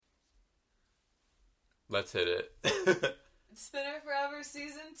Let's hit it. Spinner Forever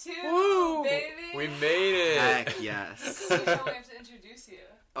Season 2, Woo! baby! We made it! Heck yes. You know we have to introduce you.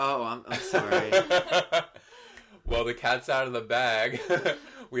 Oh, I'm sorry. Well, the cat's out of the bag.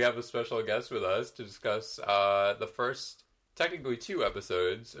 We have a special guest with us to discuss the first, technically 2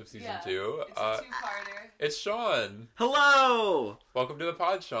 episodes of Season 2. It's a two-parter. It's Sean. Hello! Welcome to the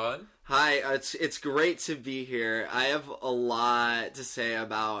pod, Sean. Hi, it's great to be here. I have a lot to say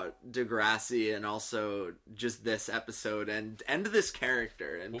about Degrassi and also just this episode and this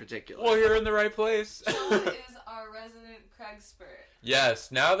character in particular. Well, you're in the right place. Sean is our resident Craigspert.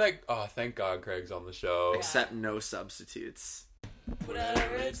 Yes, now that... Oh, thank God Craig's on the show. Except no substitutes.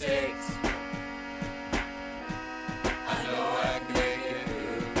 Whatever it takes. I know I can make it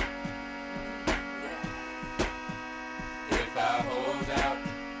through. If I hold out,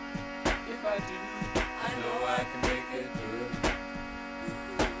 if I do, I know I can make it through.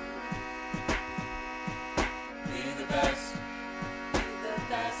 Be the best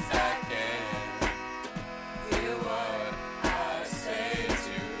I can. Hear what I say to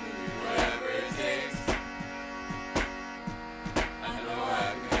you, whatever it takes. I know I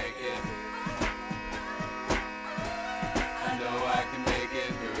can make it. I know I can make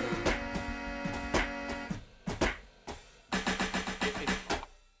it through.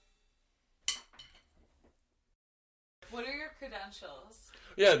 What are your credentials?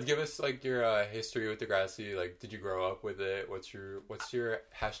 Yeah, give us like your history with Degrassi. Like, did you grow up with it? What's your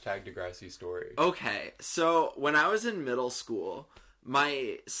hashtag Degrassi story? Okay, so when I was in middle school,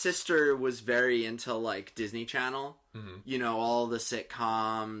 my sister was very into like Disney Channel. Mm-hmm. You know, all the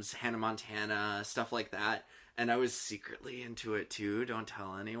sitcoms, Hannah Montana, stuff like that. And I was secretly into it too, don't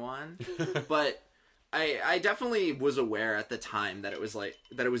tell anyone. But I definitely was aware at the time that it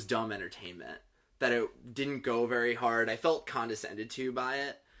was dumb entertainment. That it didn't go very hard. I felt condescended to by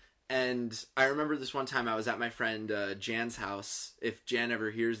it. And I remember this one time I was at my friend Jan's house. If Jan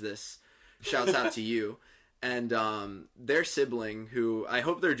ever hears this, shouts out to you. And their sibling, who I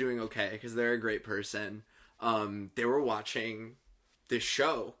hope they're doing okay because they're a great person, they were watching this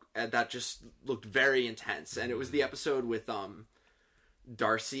show that just looked very intense. And it was the episode with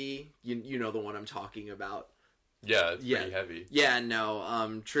Darcy. You know the one I'm talking about. Yeah, it's pretty heavy. Yeah,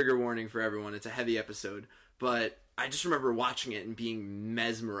 no, trigger warning for everyone. It's a heavy episode. But I just remember watching it and being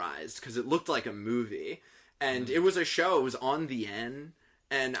mesmerized because it looked like a movie. And it was a show. It was on the N.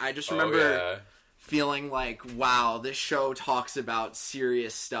 And I just remember feeling like, wow, this show talks about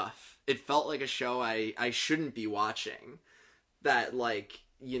serious stuff. It felt like a show I shouldn't be watching. That, like,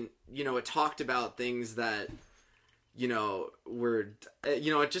 you know, it talked about things that...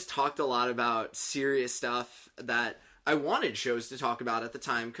 it just talked a lot about serious stuff that I wanted shows to talk about at the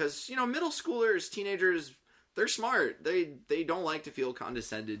time because, middle schoolers, teenagers, they're smart. They don't like to feel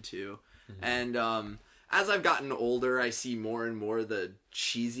condescended to. Mm-hmm. And as I've gotten older, I see more and more the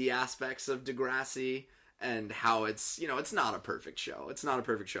cheesy aspects of Degrassi and how it's not a perfect show. It's not a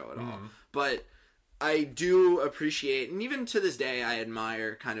perfect show at all. But I do appreciate, and even to this day, I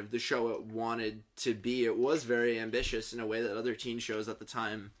admire kind of the show it wanted to be. It was very ambitious in a way that other teen shows at the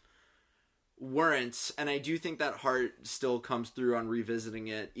time weren't. And I do think that heart still comes through on revisiting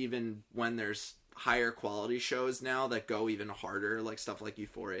it, even when there's higher quality shows now that go even harder, like stuff like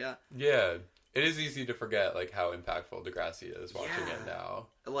Euphoria. Yeah. It is easy to forget, like, how impactful Degrassi is watching it now.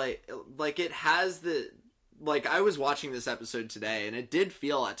 Like it has the... Like, I was watching this episode today, and it did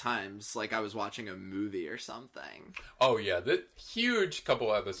feel at times like I was watching a movie or something. Oh, yeah. The huge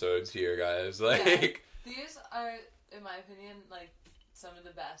couple episodes here, guys. Like, these are, in my opinion, like, some of the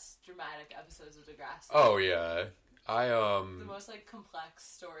best dramatic episodes of Degrassi. Oh, yeah. The most, like, complex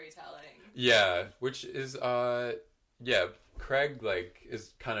storytelling. Yeah, which is, Craig, like,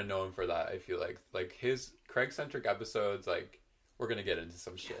 is kind of known for that, I feel like. Like, his Craig-centric episodes, like, we're gonna get into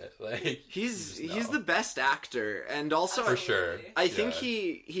some shit. Like he's the best actor, and also for sure. I think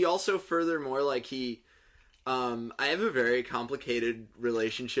he also furthermore like I have a very complicated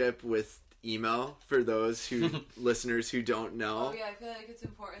relationship with emo for those listeners who don't know. Oh yeah, I feel like it's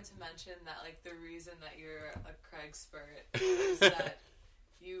important to mention that like the reason that you're a Craigspert is that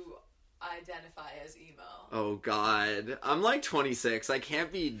you identify as emo. Oh God, I'm like 26. I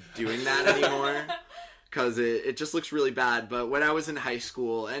can't be doing that anymore. Because it just looks really bad. But when I was in high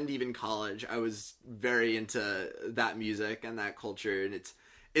school and even college, I was very into that music and that culture, and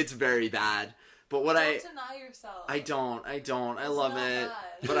it's very bad. But what don't deny yourself. I don't. I love it.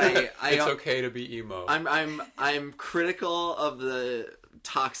 Bad. But I it's okay to be emo. I'm critical of the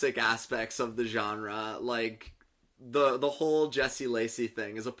toxic aspects of the genre. Like the whole Jesse Lacey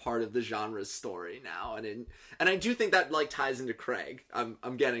thing is a part of the genre's story now, and I do think that like ties into Craig.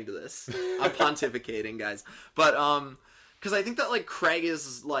 I'm getting to this. I'm pontificating, guys, but because I think that like Craig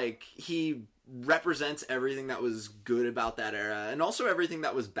is like he represents everything that was good about that era, and also everything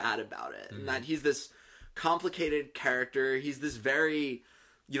that was bad about it, and that he's this complicated character. He's this very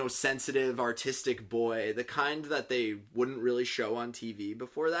sensitive, artistic boy, the kind that they wouldn't really show on TV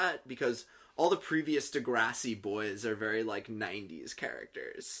before that, because all the previous Degrassi boys are very like 90s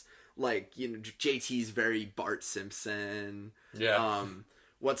characters. Like, JT's very Bart Simpson. Yeah.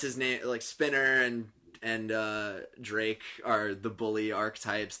 What's his name? Like Spinner and Drake are the bully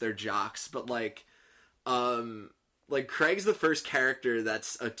archetypes. They're jocks, but like Craig's the first character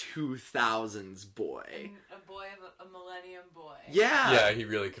that's a 2000s boy. A boy of a millennium boy. Yeah. Yeah, he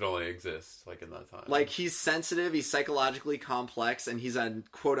really could only exist like in that time. Like, he's sensitive, he's psychologically complex, and he's a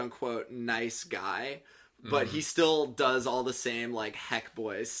quote-unquote nice guy, but he still does all the same, like, heck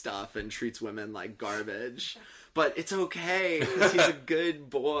boy stuff and treats women like garbage. But it's okay, because he's a good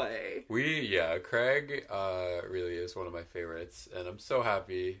boy. Craig really is one of my favorites, and I'm so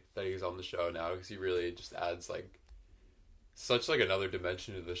happy that he's on the show now, because he really just adds, like, such, like, another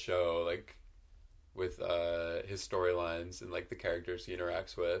dimension to the show, like, with his storylines and, like, the characters he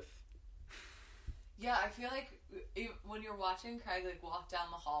interacts with. Yeah, I feel like when you're watching Craig, like, walk down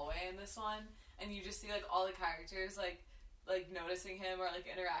the hallway in this one, and you just see, like, all the characters, like noticing him or, like,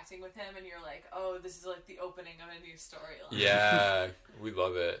 interacting with him, and you're like, oh, this is, like, the opening of a new storyline. Yeah, we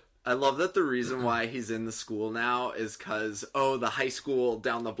love it. I love that the reason why he's in the school now is because, the high school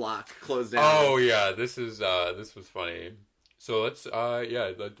down the block closed down. Oh, yeah, this was funny. So let's, do you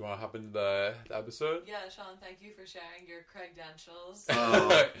want to hop into the episode? Yeah, Sean, thank you for sharing your Craig-dentials.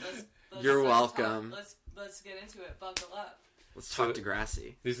 Oh, Let's you're welcome. Let's get into it. Buckle up. Let's talk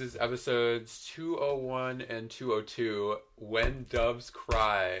Degrassi. This is episodes 201 and 202, When Doves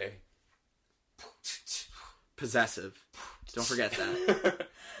Cry. Possessive. Don't forget that.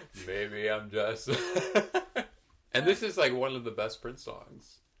 Maybe I'm just... And this is like one of the best Prince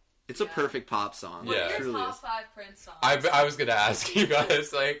songs. It's a perfect pop song. What Yeah. are your Truly top is. 5 Prince songs? I was going to ask you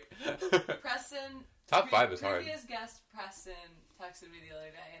guys, like... Preston... Top 5 is hard. Previous guest Preston texted me the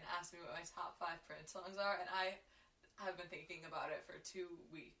other day and asked me what my top 5 Prince songs are, and I have been thinking about it for 2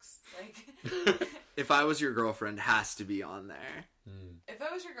 weeks. Like... If I Was Your Girlfriend has to be on there. If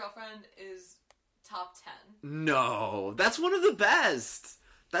I Was Your Girlfriend is top 10. No, that's one of the best.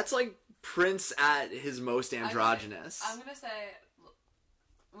 That's like Prince at his most androgynous. I'm gonna say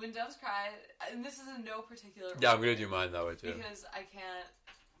When Doves Cry, and this is in no particular order. Yeah, I'm going to do mine that way too. Because I can't...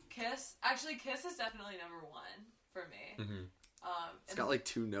 Kiss is definitely number 1 for me. Mm-hmm. It's got like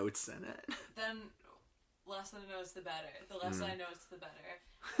 2 notes in it. Then less than a note's the better. The less I know, it's the better.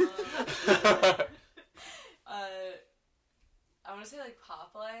 I want to say like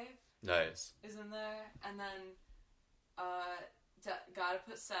Pop Life Nice. is in there, and then Gotta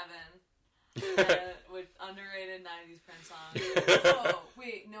Put 7 with underrated 90s Prince songs. Oh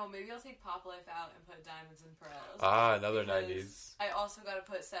wait, no, maybe I'll take Pop Life out and put Diamonds and Pearls. Another because 90s. I also gotta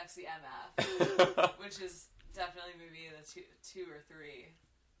put Sexy MF, which is definitely maybe in the 2 or 3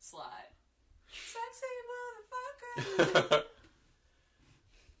 slot. Sexy motherfucker.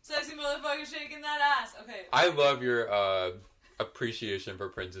 Sexy motherfucker shaking that ass. Okay. I love your appreciation for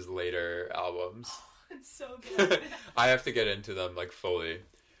Prince's later albums. It's so good. I have to get into them like fully.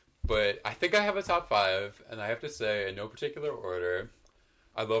 But I think I have a top 5, and I have to say, in no particular order,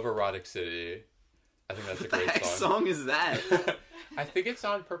 I love Erotic City. I think that's a great What the heck song is that? I think it's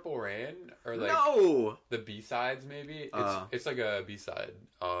on Purple Rain, or like No! the B-sides maybe. It's like a B-side.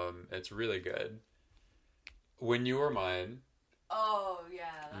 It's really good. When You Were Mine. Oh, yeah,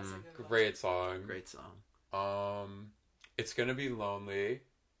 that's a good one. Great song. Great song. It's Gonna Be Lonely.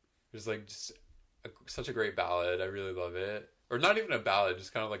 There's like just such a great ballad. I really love it. Or not even a ballad,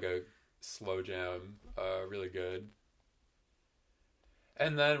 just kind of like a slow jam. Really good.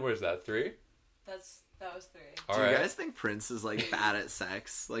 And then, what is that, 3? That was 3. All do right. you guys think Prince is like bad at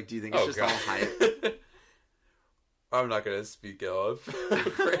sex? Like, do you think it's just God. all hype? I'm not going to speak ill of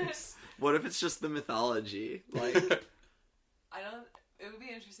Prince. What if it's just the mythology? Like, It would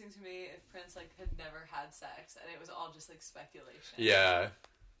be interesting to me if Prince like had never had sex and it was all just like speculation. Yeah.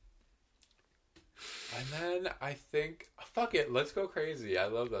 And then I think, fuck it, Let's Go Crazy. I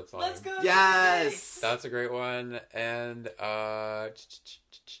love that song. Let's go. yes! That's a great one. And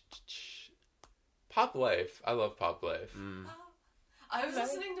Pop Life. I love Pop Life. I was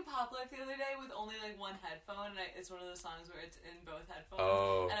listening to Pop Life the other day with only like one headphone, and it's one of those songs where it's in both headphones.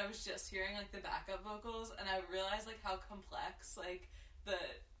 Oh. And I was just hearing like the backup vocals, and I realized like how complex like the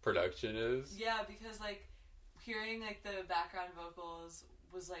Production is. yeah, because like hearing like the background vocals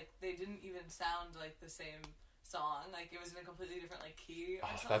was like they didn't even sound like the same song. Like it was in a completely different like key. Or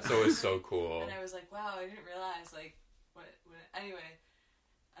something. That's always so cool. And I was like, wow, I didn't realize like what. Anyway,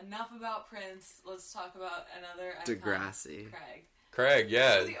 enough about Prince. Let's talk about another icon, Degrassi. Craig,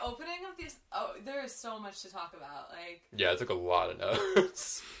 yeah. So the opening of this. Oh, there is so much to talk about. Like Yeah, it took a lot of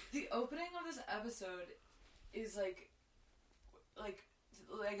notes. the opening of this episode is like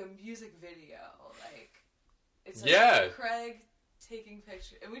a music video. Like it's like Yeah. Craig taking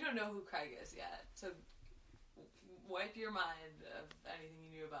pictures, and we don't know who Craig is yet. So wipe your mind of anything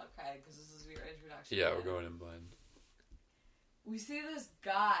you knew about Craig because this is your introduction. Yeah, to we're him. going in blind. We see this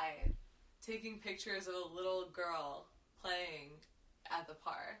guy taking pictures of a little girl playing at the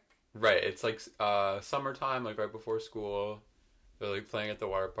park. Right, it's like summertime, like right before school. They're like playing at the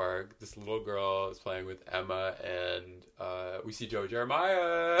water park. This little girl is playing with Emma, and we see Joey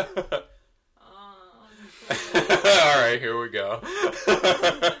Jeremiah. All right, here we go.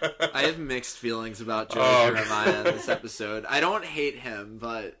 I have mixed feelings about Joey Jeremiah in this episode. I don't hate him,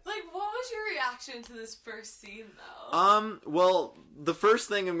 but like, what was your reaction to this first scene, though? Well, the first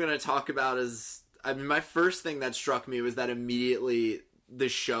thing I'm going to talk about is, I mean, my first thing that struck me was that immediately the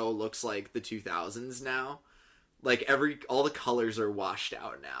show looks like the 2000s now. Like all the colors are washed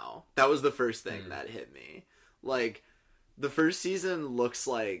out now. That was the first thing that hit me. Like the first season looks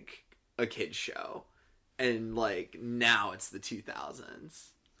like a kid's show, and like now it's the 2000s.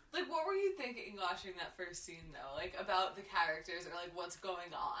 Like, what were you thinking watching that first scene, though? Like, about the characters or, like, what's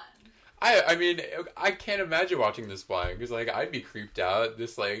going on? I mean, I can't imagine watching this blind, because, like, I'd be creeped out.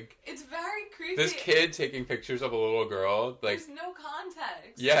 This, like... It's very creepy. This kid taking pictures of a little girl, like... There's no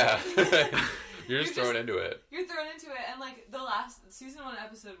context. Yeah. You're just thrown into it. You're thrown into it, and, like, the last... Season 1,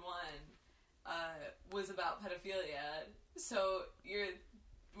 Episode 1 was about pedophilia, so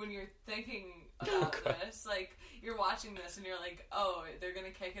when you're thinking about this, like, you're watching this and you're like, oh, they're gonna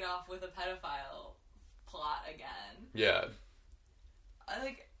kick it off with a pedophile plot again. Yeah.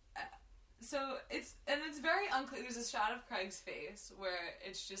 So it's very unclear. There's a shot of Craig's face where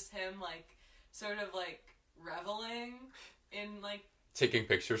it's just him, like, sort of, like, reveling in, like... Taking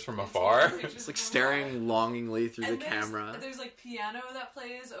pictures from afar. It's like staring longingly through the camera. There's like piano that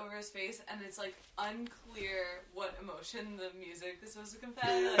plays over his face, and it's like unclear what emotion the music is supposed to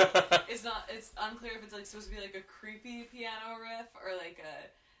convey. Like it's unclear if it's like supposed to be like a creepy piano riff or like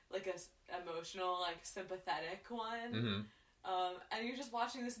a emotional, like sympathetic one. Mm-hmm. And you're just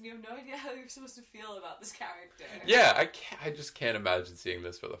watching this and you have no idea how you're supposed to feel about this character. Yeah, I just can't imagine seeing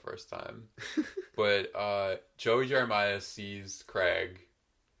this for the first time. But Joey Jeremiah sees Craig,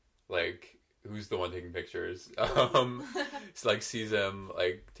 like, who's the one taking pictures. He's like sees him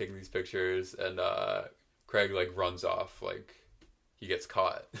like taking these pictures, and Craig like runs off, like he gets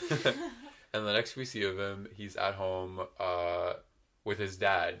caught. And the next we see of him, he's at home with his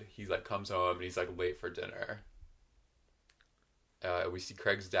dad. He like comes home and he's like late for dinner. We see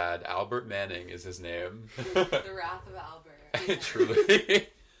Craig's dad, Albert Manning is his name. The Wrath of Albert. Truly.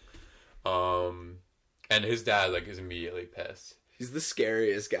 And his dad, like, is immediately pissed. He's the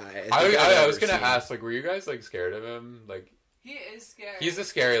scariest guy. I was gonna ask, like, were you guys, like, scared of him? Like, he is scary. He's a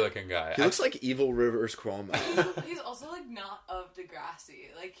scary looking guy. He looks like Evil Rivers Cuomo. He's also, like, not of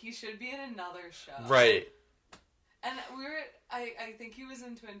Degrassi. Like, he should be in another show. Right. And I think he was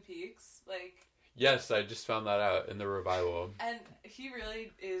in Twin Peaks, like... Yes, I just found that out in the revival. And he really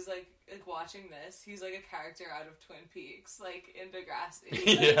is, like watching this, he's like a character out of Twin Peaks, like, in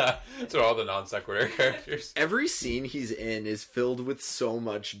Degrassi. Yeah, so all the non sequitur characters. Every scene he's in is filled with so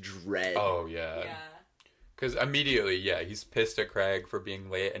much dread. Oh, yeah. Yeah. Because immediately, yeah, he's pissed at Craig for being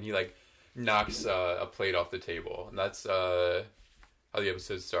late, and he, like, knocks a plate off the table. And that's how the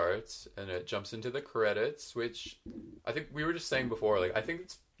episode starts, and it jumps into the credits, which I think we were just saying before, like, I think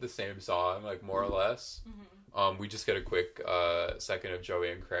it's the same song, like, more or less. Mm-hmm. We just get a quick second of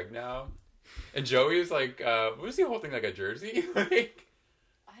Joey and Craig now. And Joey is like, what was he holding, like, a jersey? Like,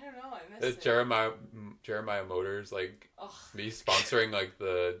 I don't know, I missed it. Jeremiah Motors, like, me sponsoring, like,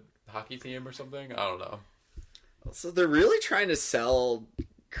 the hockey team or something? I don't know. So they're really trying to sell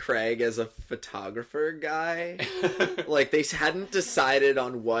Craig as a photographer guy. Like, they hadn't decided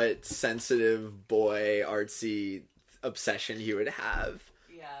on what sensitive boy artsy obsession he would have.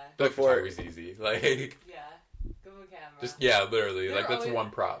 Yeah. Before it was easy. Like, yeah. Give him a camera. Just, yeah, literally. They're like, that's always...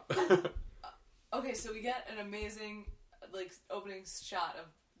 one prop. Okay, so we get an amazing, like, opening shot of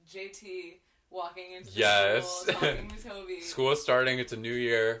JT walking into the school, talking to Toby. School is starting, it's a new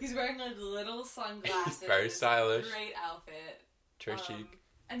year. He's wearing, like, little sunglasses. Very stylish. Great outfit. Church chic.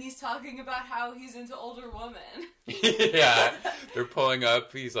 And he's talking about how he's into older women. Yeah. They're pulling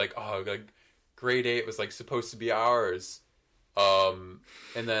up. He's like, oh, like, grade 8 was like supposed to be ours. And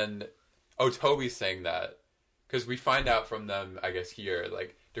then Toby's saying that because we find out from them, I guess here,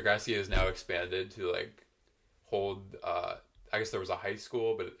 like Degrassi is now expanded to like hold. I guess there was a high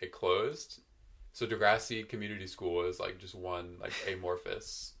school, but it closed. So Degrassi Community School is like just one like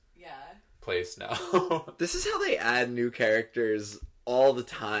amorphous place now. This is how they add new characters all the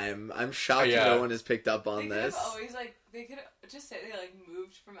time. I'm shocked no one has picked up on this. They could just say they like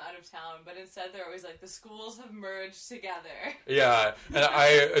moved from out of town, but instead they're always like the schools have merged together. Yeah, and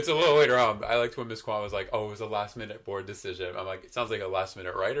it's a little later on. But I liked when Miss Kwan was like, "Oh, it was a last minute board decision." I'm like, it sounds like a last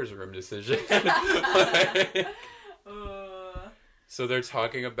minute writers' room decision. So they're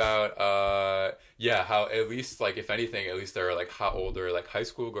talking about, how at least, like, if anything, at least there are, like, hot older, like, high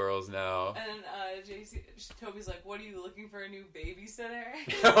school girls now. And Toby's like, what are you looking for, a new babysitter?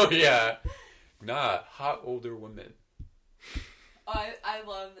 Oh, yeah. Nah, hot older women. I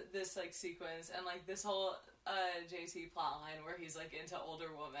love this, like, sequence, and, like, this whole JT plotline where he's, like, into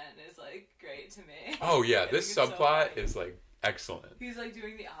older women is, like, great to me. Oh, yeah, this subplot is, like, excellent. He's, like,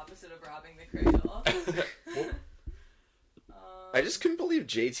 doing the opposite of robbing the cradle. I just couldn't believe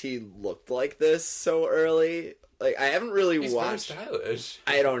JT looked like this so early. Like, I haven't really watched. He's very stylish.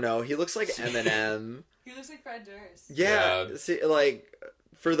 I don't know. He looks like Eminem. He looks like Fred Durst. Yeah. See, like,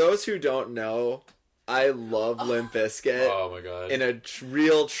 for those who don't know, I love Limp Bizkit. Oh my god. In a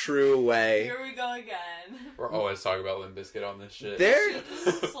real, true way. Here we go again. We're always talking about Limp Bizkit on this shit. This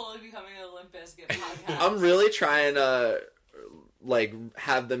is slowly becoming a Limp Bizkit podcast. I'm really trying to like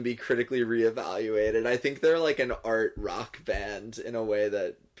have them be critically reevaluated. I think they're like an art rock band in a way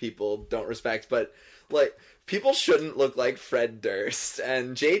that people don't respect, but like people shouldn't look like Fred Durst,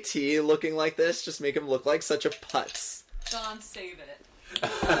 and JT looking like this just make him look like such a putz. Sean, save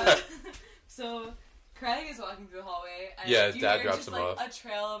it. So Craig is walking through the hallway, and his dad drops him off. A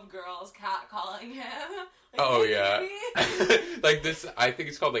trail of girls catcalling him. Like, oh hey, yeah. Like this, I think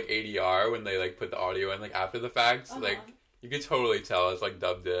it's called like ADR when they like put the audio in like after the fact. Like you could totally tell it's like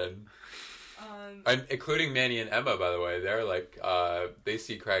dubbed in. And including Manny and Emma, by the way, they're like they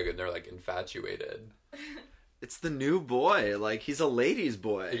see Craig and they're like infatuated. It's the new boy, like he's a ladies'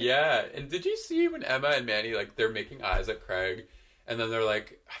 boy. Yeah, and did you see when Emma and Manny like they're making eyes at Craig, and then they're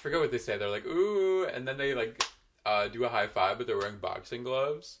like, I forget what they say. They're like ooh, and then they like do a high five, but they're wearing boxing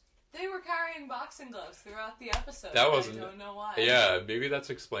gloves. They were carrying boxing gloves throughout the episode. That wasn't. I don't know why. Yeah, maybe that's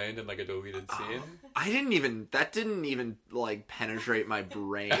explained in like a deleted scene. That didn't even like penetrate my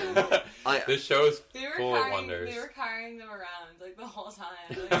brain. This show is full of wonders. They were carrying them around like the whole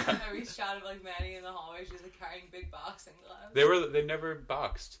time. Like every shot of like Manny in the hallway, she's like carrying big boxing gloves. They never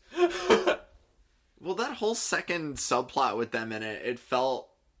boxed. Well, that whole second subplot with them in it felt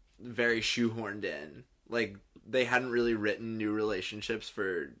very shoehorned in. Like they hadn't really written new relationships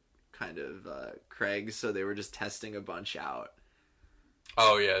for kind of Craig, so they were just testing a bunch out.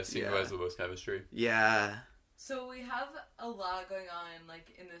 Oh yeah, seeing who has the most chemistry. Yeah. So we have a lot going on, like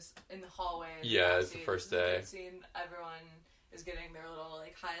in the hallway. Yeah, it's the first day. Everyone is getting their little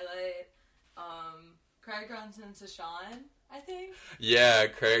like highlight. Craig runs into Sean, I think. Yeah,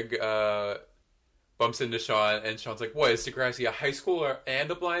 Craig bumps into Sean, and Sean's like, "What is Degrassi a high school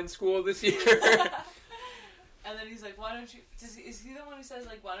and a blind school this year?" And then he's like, why don't you... Is he the one who says,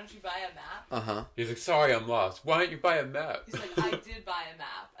 like, why don't you buy a map? Uh-huh. He's like, sorry, I'm lost. Why don't you buy a map? He's like, I did buy a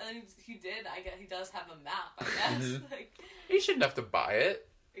map. And then he did. I guess he does have a map, I guess. Mm-hmm. Like, he shouldn't have to buy it.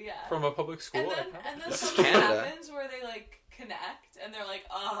 Yeah. From a public school. And then something happens where they, like, connect. And they're like,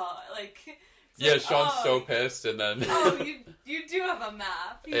 like... Yeah, like, Sean's so pissed, and then... you do have a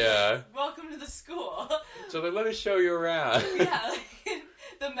map. He's like, welcome to the school. So let me show you around. Yeah, like...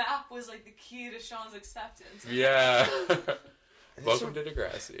 The map was like the key to Sean's acceptance. Yeah. Welcome to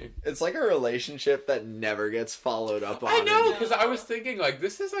Degrassi. It's like a relationship that never gets followed up on. I know, because I was thinking like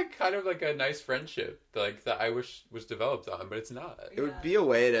this is like kind of like a nice friendship like that I wish was developed on, but it's not. It would be a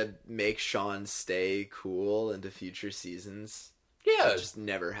way to make Sean stay cool into future seasons. Yeah. It just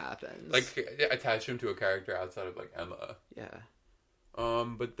never happens. Like attach him to a character outside of like Emma. Yeah.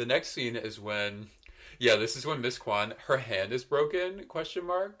 But the next scene is when... Yeah, this is when Miss Kwan, her hand is broken, ?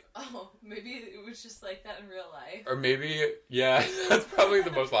 Oh, maybe it was just like that in real life. Or maybe, yeah, that's probably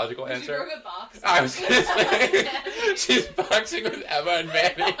the most logical answer. She broke a box. I was going to say, she's boxing with Emma and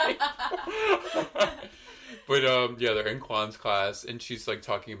Manny. But, yeah, they're in Kwan's class, and she's, like,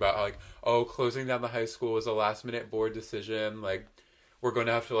 talking about how, like, oh, closing down the high school was a last-minute board decision. Like, we're going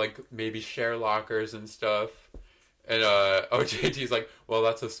to have to, like, maybe share lockers and stuff. And JT's like, well,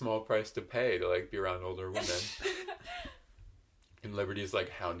 that's a small price to pay to like be around older women. And Liberty's like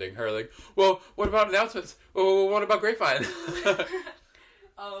hounding her, like, well, what about announcements? Oh, what about Grapevine?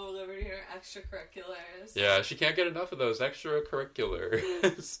 Oh, Liberty and her extracurriculars. Yeah, she can't get enough of those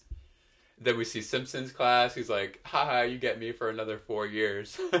extracurriculars. Then we see Simpson's class. He's like, haha, you get me for another 4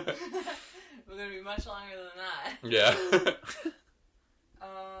 years. We're gonna be much longer than that. Yeah.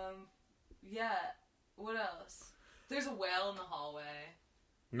 Yeah. What else? There's a whale in the hallway.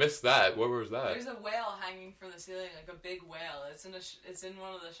 Missed that. What was that? There's a whale hanging from the ceiling, like a big whale. It's in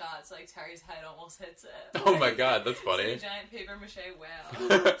one of the shots. Like Terry's head almost hits it. Oh my god, that's funny. It's like a giant paper mache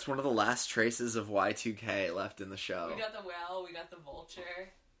whale. It's one of the last traces of Y2K left in the show. We got the whale. We got the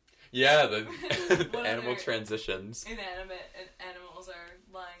vulture. Yeah, the What animal other transitions. Inanimate animals are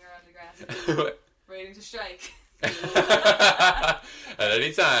lying around the grass, waiting to strike. At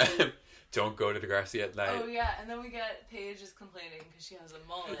any time. Don't go to Degrassi at night. Oh yeah, and then we get Paige is complaining because she has a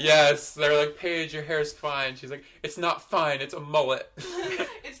mullet. Yes, they're like, Paige, your hair's fine. She's like, it's not fine, it's a mullet.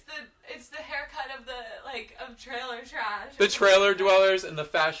 It's the haircut of trailer trash. The trailer dwellers and the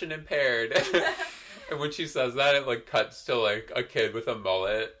fashion impaired. And when she says that, it like cuts to like a kid with a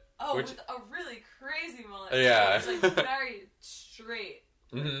mullet. Oh, which... with a really crazy mullet. Yeah. It's like very straight,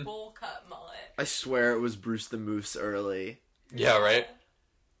 Mm-hmm. bowl cut mullet. I swear it was Bruce the Moose early. Yeah, right?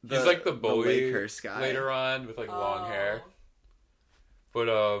 He's like the bully Lakehurst guy. later on with like long hair.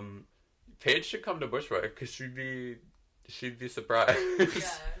 But Paige should come to Bushwick because she'd be surprised. Yeah,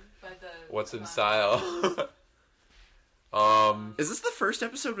 by the What's in style? Is this the first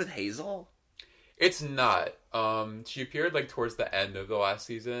episode with Hazel? It's not. She appeared like towards the end of the last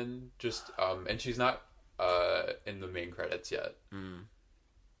season, just and she's not in the main credits yet. Mm.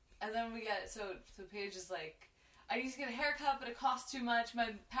 And then we get so Paige is like, I need to get a haircut, but it costs too much. My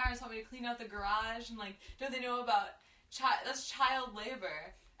parents want me to clean out the garage, and like, don't they know about that's child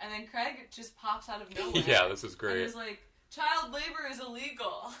labor? And then Craig just pops out of nowhere. Yeah, this is great. And he's like, child labor is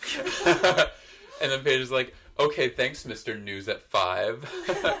illegal. And then Paige is like, okay, thanks, Mr. News at 5.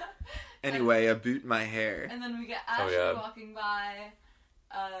 Anyway, I boot my hair. And then we get Ashley walking by.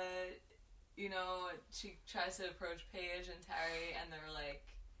 She tries to approach Paige and Terry, and they're like,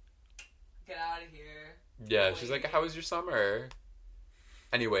 get out of here. Yeah, she's like, how was your summer?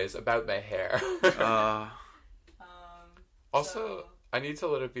 Anyways, about my hair. Also, I need to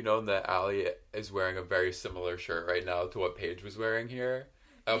let it be known that Allie is wearing a very similar shirt right now to what Paige was wearing here.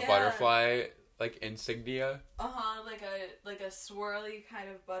 A butterfly, like, insignia. Like a swirly kind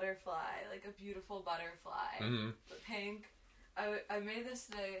of butterfly. Like a beautiful butterfly. Mm-hmm. But pink. I made this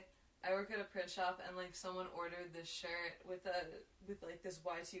today. I work at a print shop, and like someone ordered this shirt with like this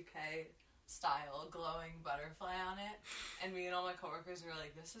Y2K style glowing butterfly on it, and me and all my coworkers were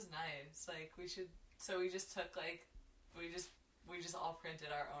like, this is nice, like we should. So we just took like we just all printed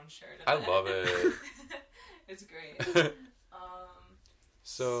our own shirt. I love it. It's great.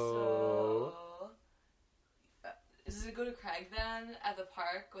 So does it go to Craig then at the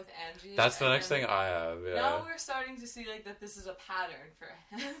park with Angie? That's the next thing I have. Yeah. Now we're starting to see like that this is a pattern for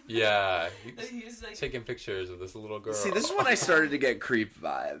him. Yeah, he's like taking pictures of this little girl. See, this is when I started to get creep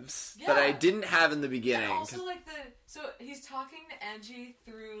vibes that I didn't have in the beginning. And also, like so he's talking to Angie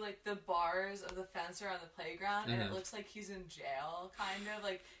through like the bars of the fence around the playground, and it looks like he's in jail, kind of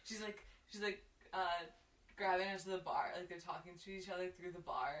like she's like grabbing onto the bar, like they're talking to each other through the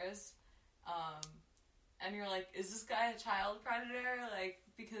bars. And you're like, is this guy a child predator? Like,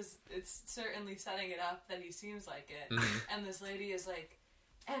 because it's certainly setting it up that he seems like it. Mm-hmm. And this lady is like,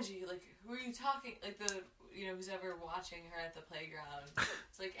 Angie, like, who are you talking? Like, who's ever watching her at the playground.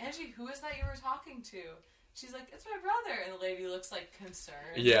 It's like, Angie, who is that you were talking to? She's like, it's my brother. And the lady looks, like,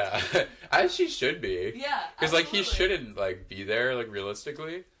 concerned. Yeah. As she should be. Yeah, because, like, he shouldn't, like, be there, like,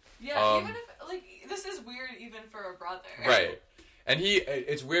 realistically. Yeah, even if, like, this is weird even for a brother. Right. And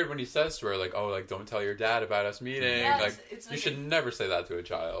it's weird when he says to her, like, oh, like, don't tell your dad about us meeting. Yes, like, it's you should never say that to a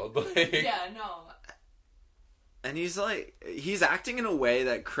child. Like, yeah, no. And he's acting in a way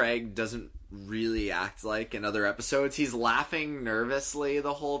that Craig doesn't really act like in other episodes. He's laughing nervously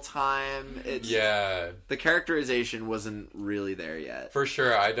the whole time. The characterization wasn't really there yet. For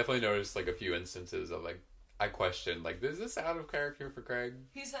sure. I definitely noticed, like, a few instances of, like, I questioned, like, is this out of character for Craig?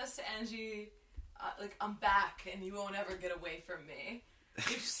 He says to Angie, like, I'm back and you won't ever get away from me.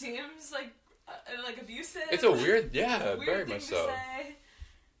 Which seems like abusive. It's a weird, weird very thing much to so. say.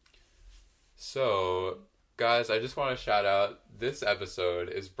 So, guys, I just want to shout out, this episode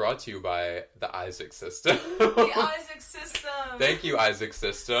is brought to you by the Isaac System. The Isaac System. Thank you, Isaac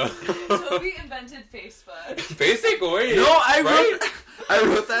System. Toby invented Facebook. Basically. No, I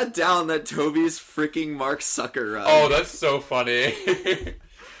wrote that down, that Toby's freaking Mark Zuckerberg. Oh, that's so funny.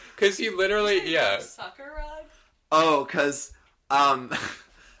 Because he literally, Sucker rug? Oh, because,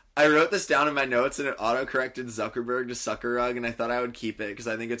 I I wrote this down in my notes and it auto-corrected Zuckerberg to Suckerrug, and I thought I would keep it because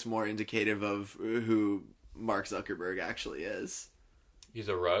I think it's more indicative of who Mark Zuckerberg actually is. He's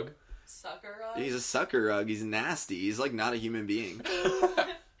a rug? Sucker rug? He's a Suckerrug. He's nasty. He's like not a human being.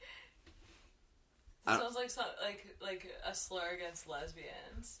 Sounds like a slur against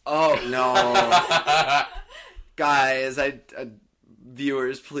lesbians. Oh, no. Guys,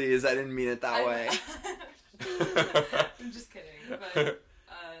 viewers, please, I didn't mean it that way. I'm just kidding, but...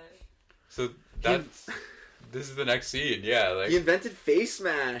 So this is the next scene, yeah. Like he invented Face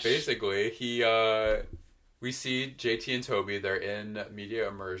Smash. Basically, we see JT and Toby. They're in media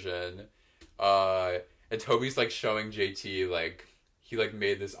immersion, and Toby's like showing JT like he like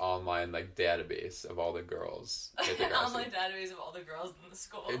made this online like database of all the girls. An online database of all the girls in the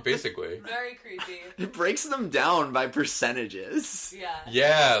school. Basically, very creepy. It breaks them down by percentages. Yeah.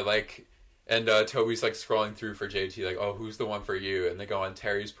 Yeah, like. And Toby's like scrolling through for JT, like, oh, who's the one for you? And they go on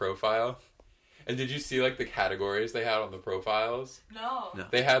Terry's profile. And did you see like the categories they had on the profiles? No.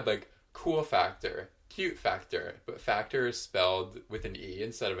 They had like cool factor, cute factor, but factor is spelled with an E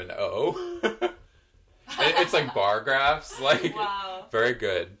instead of an O. It's like bar graphs, like wow. Very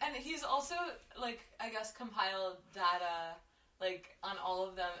good. And he's also like I guess compiled data like on all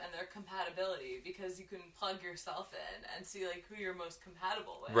of them and their compatibility because you can plug yourself in and see like who you're most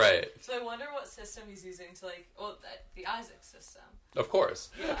compatible with. Right. So I wonder what system he's using to like the Isaac system. Of course.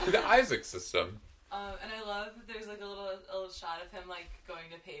 Yeah. The Isaac system. And I love there's like a little shot of him like going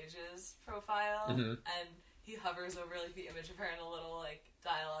to Paige's profile and he hovers over like the image of her and a little like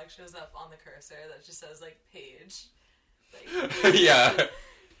dialogue shows up on the cursor that just says like Paige. Like, yeah.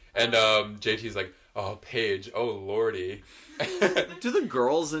 And JT's like, oh, Paige, oh, lordy. Do the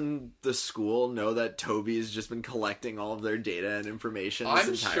girls in the school know that Toby's just been collecting all of their data and information this I'm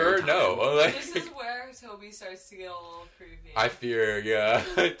entire sure time? no. Like, this is where Toby starts to get a little creepy. I fear, yeah.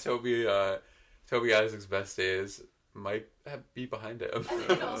 Toby Isaac's best days might be behind him.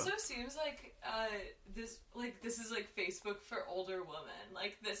 It also seems like this is like Facebook for older women.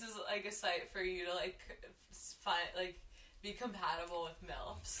 Like this is like a site for you to like find like be compatible with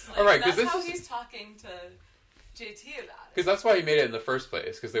MILFs. Like, all right, that's how he's talking to JT about it. Because that's why he made it in the first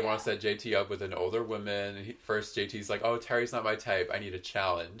place. Because they want to Yeah. set JT up with an older woman. First, JT's like, "Oh, Terry's not my type. I need a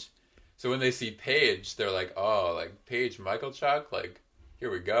challenge." So when they see Paige, they're like, "Oh, like Paige Michael Chuck. Like,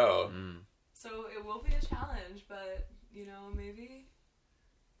 here we go." Mm. So it will be a challenge, but you know maybe.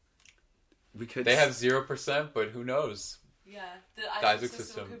 We could. They have 0%, but who knows? Yeah, the Isaac Isaac system.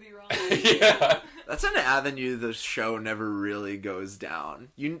 system could be wrong. Yeah. That's an avenue the show never really goes down.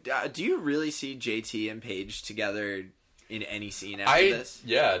 Do you really see JT and Paige together in any scene after this?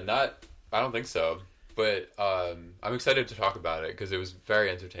 I don't think so. But I'm excited to talk about it because it was very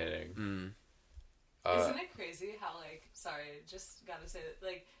entertaining. Isn't it crazy how like just gotta say that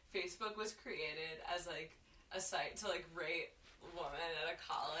like Facebook was created as like a site to like rate women at a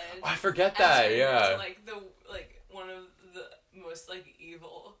college. Oh, I forget that. And Yeah. to, like one of the most like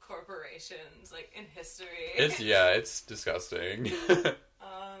evil corporations like in history. It's disgusting.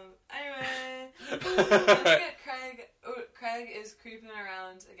 Anyway, let's get Craig. Craig is creeping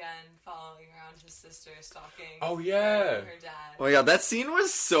around again, following around his sister, stalking. Oh, yeah. her dad. Oh my god, that scene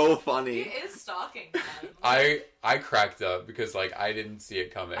was so He funny. is stalking them. I cracked up because like I didn't see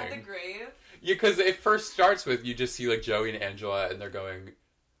it coming. At the grave. Yeah, because it first starts with you just see like Joey and Angela, and they're going.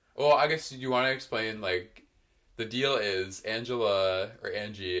 Well, I guess you want to explain like the deal is Angela or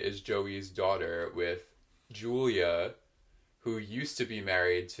Angie is Joey's daughter with Julia, who used to be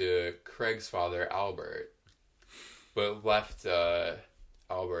married to Craig's father Albert, but left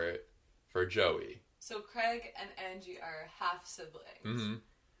Albert for Joey. So Craig and Angie are half siblings. Mm-hmm.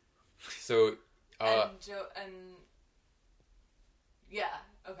 So And yeah,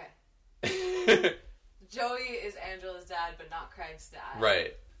 okay. Joey is Angela's dad, but not Craig's dad.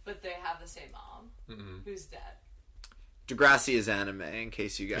 right. But they have the same mom, who's dead. Degrassi is anime, in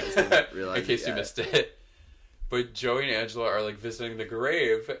case you guys didn't realize. In case it you yet. missed it. But Joey and Angela are like visiting the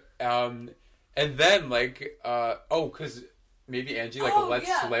grave, and then like because maybe Angie like let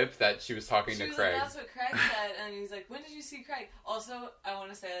slip that she was talking She to was Craig. like, that's what Craig said, and he's like, when did you see Craig? Also, I want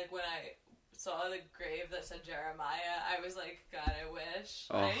to say like when I saw the grave that said Jeremiah, I was like, God, I wish.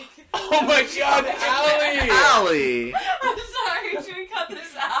 Oh. Like, Oh my God, Allie! Allie! I'm sorry, should we cut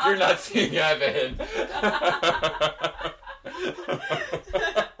this out? You're not seeing Evan.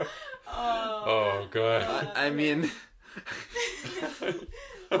 Oh God. I mean,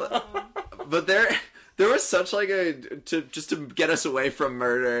 but there was such like to get us away from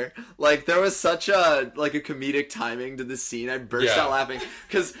murder. Like there was such a comedic timing to this scene. I burst Yeah. out laughing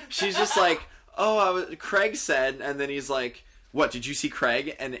because she's just like, "Oh, Craig said," and then he's like, what, did you see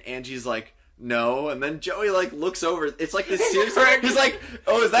Craig? And Angie's like, no. And then Joey like looks over. It's like this serious. He's like,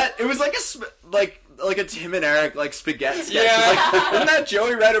 oh, is that? It was like like a Tim and Eric like spaghetti sketch. Yeah. It's like, isn't that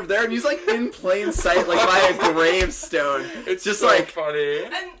Joey right over there? And he's like in plain sight, like by a gravestone. It's just so like funny.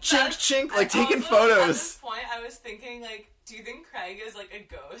 And chink that- chink, like and taking also, At photos. this point, I was thinking, like, do you think Craig is like a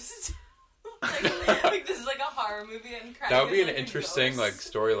ghost? like this is like a horror movie, and Craig That would be is, an like, a interesting like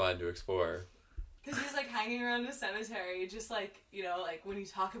ghost. storyline to explore. Because he's like hanging around a cemetery, just like, you know, like when you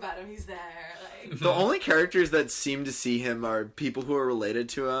talk about him, he's there. Like, The only characters that seem to see him are people who are related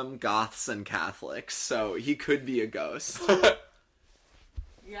to him, goths and Catholics. So he could be a ghost.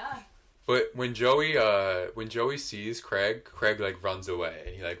 yeah. But when Joey sees Craig like runs away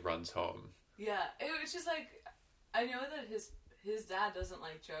and he like runs home. Yeah. It was just like, I know that his dad doesn't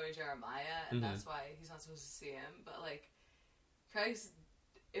like Joey Jeremiah, and that's why he's not supposed to see him. But like,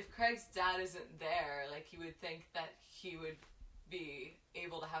 if Craig's dad isn't there, like, you would think that he would be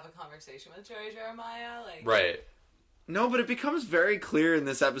able to have a conversation with Joey Jeremiah. Like, Right. No, but it becomes very clear in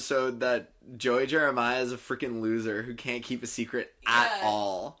this episode that Joey Jeremiah is a freaking loser who can't keep a secret at Yeah.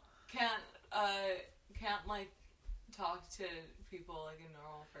 all. Can't like talk to people like a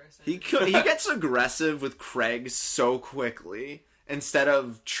normal person. He gets aggressive with Craig so quickly instead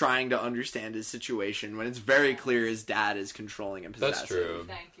of trying to understand his situation when it's very clear his dad is controlling and possessive. That's true.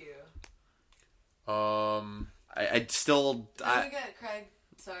 Thank you. I still Then we get Craig.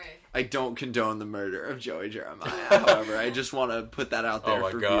 Sorry. I don't condone the murder of Joey Jeremiah. However, I just want to put that out there Oh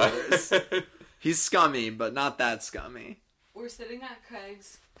my for god. viewers. He's scummy, but not that scummy. We're sitting at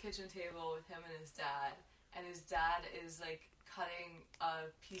Craig's kitchen table with him and his dad, and his dad is like cutting a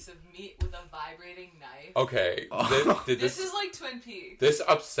piece of meat with a vibrating knife. Okay. Oh. This is like Twin Peaks. This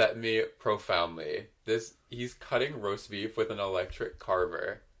upset me profoundly. He's cutting roast beef with an electric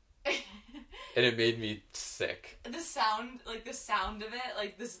carver. And it made me sick. the sound of it,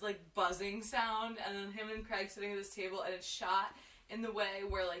 like this like buzzing sound, and then him and Craig sitting at this table, and it's shot in the way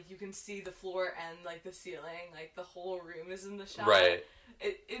where like you can see the floor and like the ceiling, like the whole room is in the shot. Right.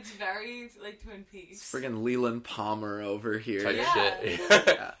 It's very like Twin Peaks. Friggin' Leland Palmer over here. Type Yeah. shit.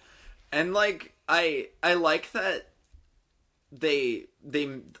 Yeah. And like I like that they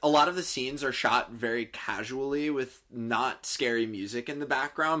a lot of the scenes are shot very casually with not scary music in the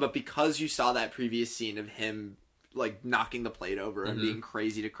background, but because you saw that previous scene of him like knocking the plate over and being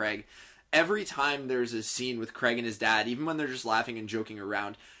crazy to Craig, every time there's a scene with Craig and his dad, even when they're just laughing and joking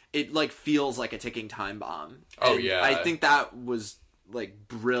around, it like feels like a ticking time bomb. Oh, And yeah. I think that was like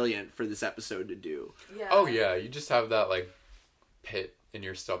brilliant for this episode to do. Yeah. Oh yeah, you just have that like pit in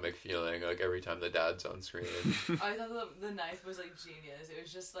your stomach feeling like every time the dad's on screen. I thought the knife was like genius. It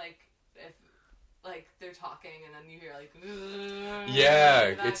was just like if like they're talking and then you hear like Yeah,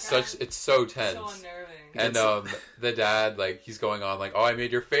 in the it's background. so tense. so unnerving. And the dad, like, he's going on like, oh, I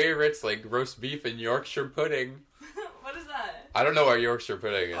made your favorites, like roast beef and Yorkshire pudding. What is that? I don't know what Yorkshire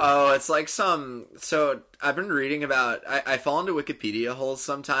pudding is. Oh, it's like so I've been reading about, I fall into Wikipedia holes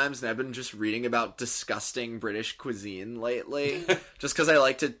sometimes, and I've been just reading about disgusting British cuisine lately, just because I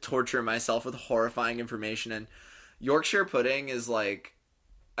like to torture myself with horrifying information, and Yorkshire pudding is like,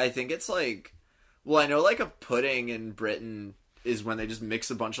 I think it's like, well, I know like a pudding in Britain is when they just mix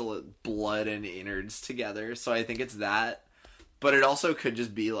a bunch of blood and innards together, so I think it's that, but it also could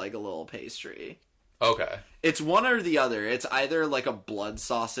just be like a little pastry. Okay. It's one or the other. It's either like a blood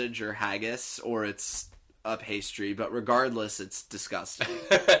sausage or haggis, or it's a pastry, but regardless, it's disgusting.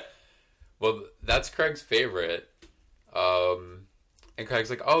 Well, that's Craig's favorite. And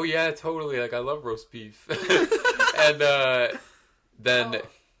Craig's like, oh yeah, totally, like I love roast beef. And then Oh,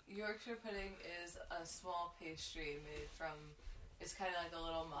 Yorkshire pudding is a small pastry made from. It's kind of like a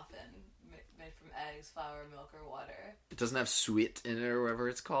little muffin made from eggs, flour, milk, or water. It doesn't have sweet in it or whatever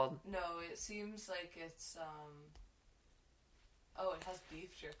it's called. No, it seems like it's Oh, it has beef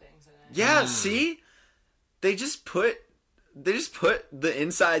drippings in it. Yeah, see? They just put the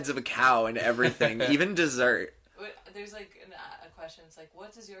insides of a cow in everything, even dessert. There's like a question. It's like,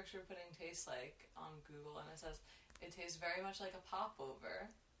 what does Yorkshire pudding taste like on Google? And it says it tastes very much like a popover,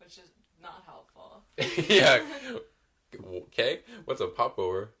 which is not helpful. yeah. Okay, what's a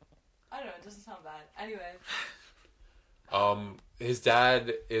popover? I don't know. It doesn't sound bad. Anyway. His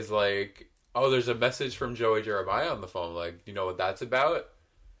dad is like, oh, there's a message from Joey Jeremiah on the phone. Like, you know what that's about?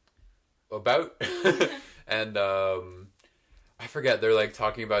 And I forget. They're like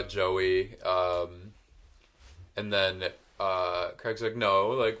talking about Joey. And then Craig's like, no,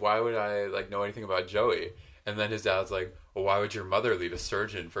 like why would I like know anything about Joey? And then his dad's like, well, why would your mother leave a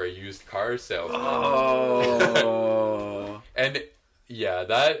surgeon for a used car salesman? Oh. And yeah,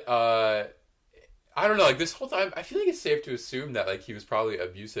 that I don't know, like this whole time, I feel like it's safe to assume that like he was probably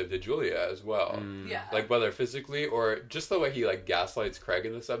abusive to Julia as well. Yeah. Like whether physically or just the way he like gaslights Craig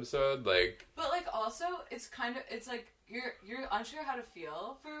in this episode, like. But like also, it's like you're unsure how to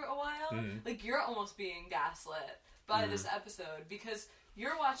feel for a while. Like you're almost being gaslit by this episode because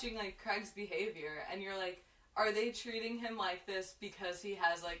you're watching like Craig's behavior and you're like, are they treating him like this because he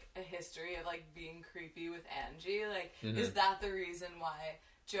has like a history of like being creepy with Angie? Like, is that the reason why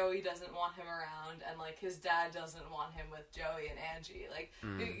Joey doesn't want him around and like his dad doesn't want him with Joey and Angie? Like,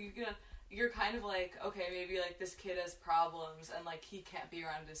 you're kind of like, okay, maybe like this kid has problems and like he can't be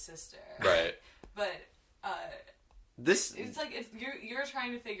around his sister, Right. But This it's like you're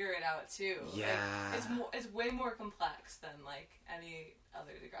trying to figure it out too. Yeah. Like, it's way more complex than like any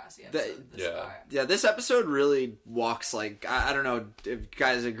other Degrassi episode this far. Yeah, this episode really walks like I don't know if you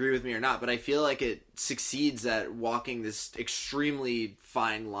guys agree with me or not, but I feel like it succeeds at walking this extremely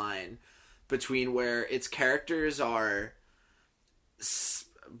fine line between where its characters are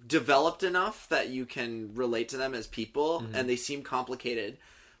developed enough that you can relate to them as people and they seem complicated,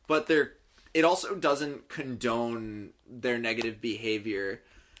 but it also doesn't condone their negative behavior.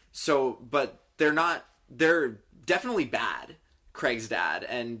 So, but they're definitely bad, Craig's dad,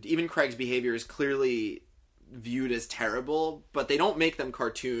 and even Craig's behavior is clearly viewed as terrible, but they don't make them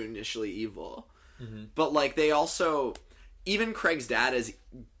cartoonishly evil. But like they also, even Craig's dad is,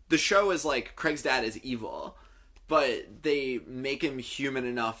 the show is like Craig's dad is evil, but they make him human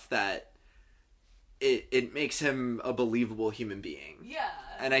enough that it makes him a believable human being. Yeah.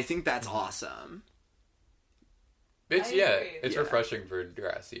 And I think that's awesome. It's I agree. it's refreshing for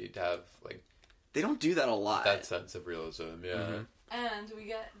Degrassi to have like They don't do that a lot. that sense of realism. Yeah. And we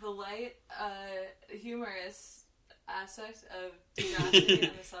get the light, humorous aspect of Degrassi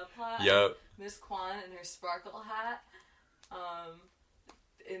and the subplot. Yep. Miss Kwan in her sparkle hat,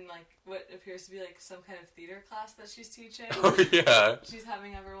 in like what appears to be like some kind of theater class that she's teaching. Oh yeah. She's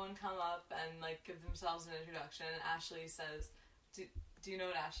having everyone come up and like give themselves an introduction. And Ashley says, "Do you know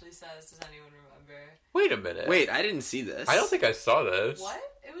what Ashley says? Does anyone remember?" Wait a minute. Wait, I didn't see this. I don't think I saw this. What?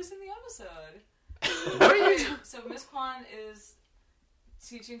 It was in the episode. What are you So Miss Kwan is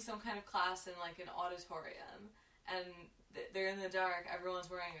teaching some kind of class in like an auditorium, and they're in the dark. Everyone's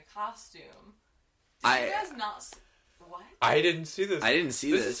wearing a costume. Did you guys not? What? I didn't see this. I didn't see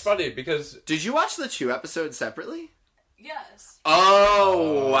This this. is funny because Did you watch the 2 episodes separately? Yes.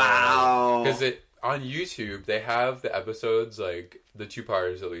 Oh, wow. because on YouTube they have the episodes like the 2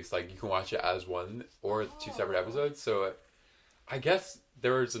 parts at least, like you can watch it as one or 2 separate episodes. So I guess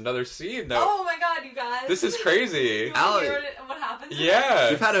there was another scene that Oh my god, you guys! this is crazy. You want to hear what happens? Yeah.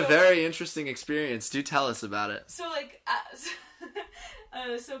 You've had a So- very interesting experience. Do tell us about it. So like,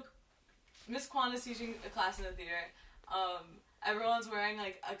 so Miss Kwan is teaching a class in the theater. Everyone's wearing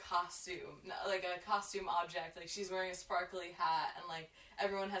like a costume object. Like she's wearing a sparkly hat, and like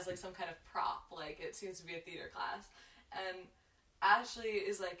everyone has like some kind of prop. Like it seems to be a theater class, and Ashley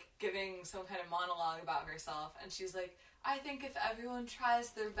is like giving some kind of monologue about herself, and she's like, "I think if everyone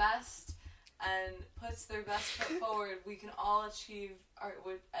tries their best and puts their best foot forward, we can all achieve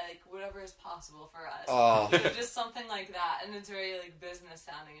whatever is possible for us." Oh. You know, just something like that, and it's very like business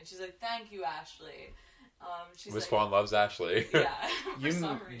sounding. And she's like, "Thank you, Ashley." She's Miss like, Kwan loves Ashley. Yeah, for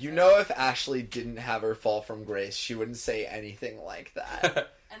some reason. You know, if Ashley didn't have her fall from grace, she wouldn't say anything like that.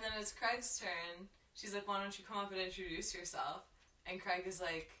 And then it's Craig's turn. She's like, "Why don't you come up and introduce yourself?" And Craig is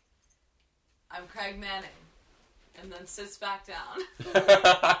like, "I'm Craig Manning," and then sits back down.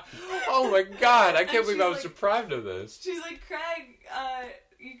 Oh my god! I And can't believe I was she's like- deprived of this. She's like, "Craig,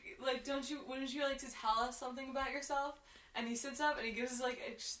 wouldn't you like to tell us something about yourself?" And he sits up and he gives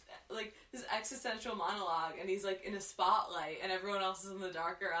this existential monologue, and he's like in a spotlight, and everyone else is in the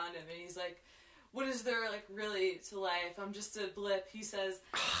dark around him, and he's like, "What is there like really to life? I'm just a blip." He says,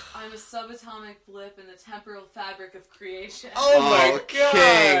 "I'm a subatomic blip in the temporal fabric of creation." Oh my King.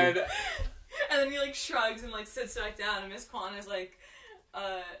 god! And then he like shrugs and like sits back down, and Miss Kwan is like,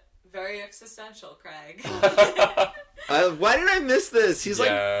 "Very existential, Craig." Why did I miss this? He's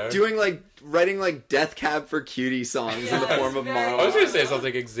Yeah. like writing like Death Cab for Cutie songs in the Yeah, form of it's very- I was monologues. gonna say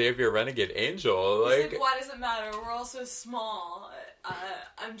something Xavier Renegade Angel. He's Like, like, "Why does it matter? We're all so small.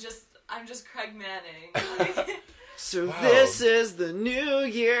 I'm just Craig Manning." So Wow. this is the new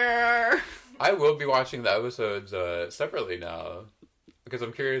year. I will be watching the episodes separately now because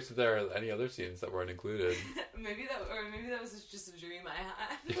I'm curious if there are any other scenes that weren't included. maybe that was just a dream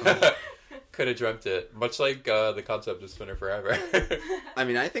I had. Could have dreamt it, much like the concept of Spinner Forever. I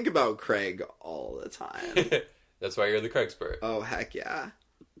mean, I think about Craig all the time. That's why you're the Craig expert. Oh, heck yeah.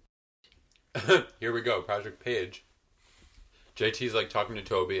 Here we go, Project Paige. JT's like talking to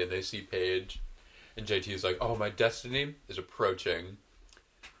Toby, and they see Paige, And JT's like, oh, my destiny is approaching.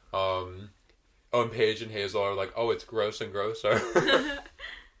 Oh, and Paige and Hazel are like, oh, it's gross and grosser.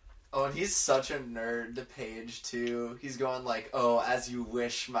 Oh, and he's such a nerd to Paige, too. He's going like, oh, as you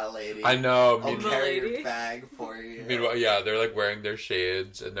wish, my lady. I know. I'll carry your bag for you. Meanwhile, yeah, they're like wearing their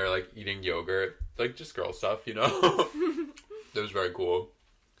shades and they're like eating yogurt. Like just girl stuff, you know? That was very cool.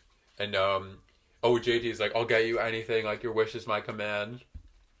 And, JT's like, I'll get you anything. Like, your wish is my command.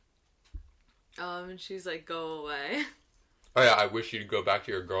 And she's like, go away. Oh, yeah, I wish you'd go back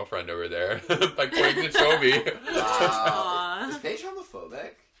to your girlfriend over there. Like, pointing to Toby. Wow. Is Paige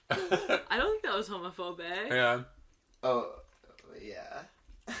homophobic? I don't think that was homophobic. Yeah. Oh, yeah.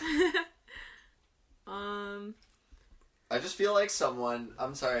 I just feel like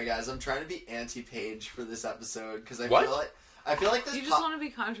I'm sorry, guys. I'm trying to be anti-Paige for this episode because I feel like this. You just want to be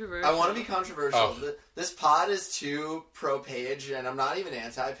controversial. I want to be controversial. Oh. This pod is too pro-Paige, and I'm not even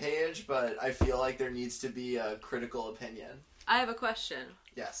anti-Paige, but I feel like there needs to be a critical opinion. I have a question.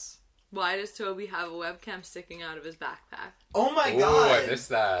 Yes. Why does Toby have a webcam sticking out of his backpack? Oh my God! god! I missed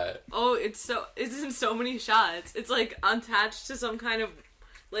that. Oh, it's in so many shots. It's like attached to some kind of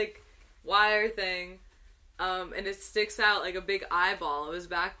like wire thing. And it sticks out like a big eyeball of his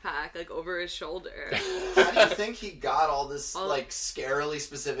backpack, like over his shoulder. How do you think he got all this like scarily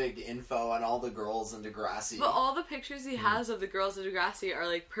specific info on all the girls in Degrassi? But all the pictures he has of the girls in Degrassi are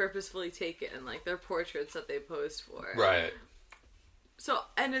like purposefully taken, like they're portraits that they posed for. Right. So,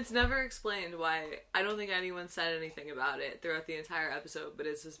 and it's never explained why. I don't think anyone said anything about it throughout the entire episode, but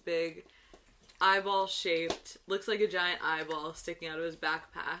it's this big eyeball shaped, looks like a giant eyeball sticking out of his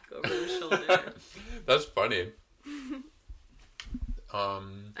backpack over his shoulder. That's funny.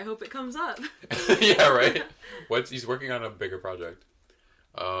 I hope it comes up. Yeah, right. He's working on a bigger project.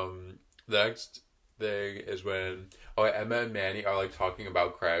 The next thing is when Emma and Manny are like talking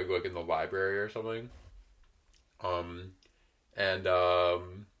about Craig like in the library or something.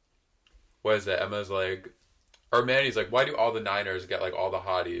 What is it? Emma's like, or Manny's like, why do all the Niners get like all the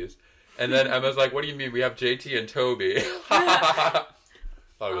hotties? And then Emma's like, what do you mean? We have JT and Toby. Thought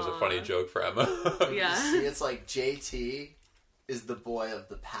it was a funny joke for Emma. Yeah. See, it's like JT is the boy of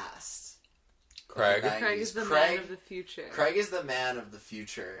the past. Craig. Craig is the man of the future. Craig is the man of the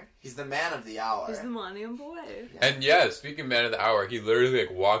future. He's the man of the hour. He's the Millennium Boy. Yeah. And yeah, speaking of man of the hour, he literally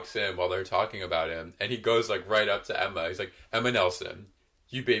like walks in while they're talking about him, and he goes like right up to Emma. He's like, Emma Nelson,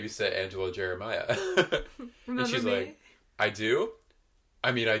 you babysit Angela Jeremiah. Remember and she's me? like, I do?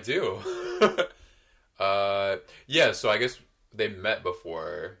 I mean, I do. Yeah, so I guess they met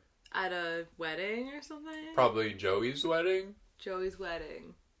before. At a wedding or something? Probably Joey's wedding. Joey's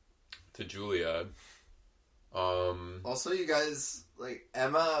wedding. To Julia. Also, you guys, like,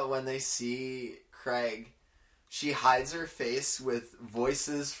 Emma, when they see Craig, she hides her face with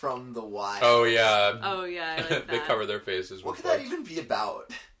voices from the Wire. Oh, yeah. Oh, yeah, I like that. They cover their faces What with could that even be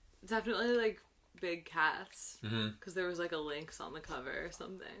about? Definitely, like, big cats. Mm-hmm. Because there was, like, a lynx on the cover or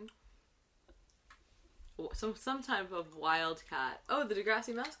something. Some type of wild cat. Oh, the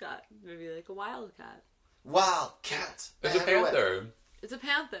Degrassi mascot. Maybe, like, a wild cat. Wild cat. It's a panther. It's a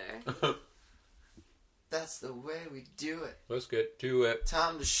panther. That's the way we do it. Let's get to it.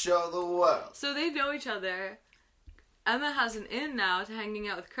 Time to show the world. So they know each other. Emma has an in now to hanging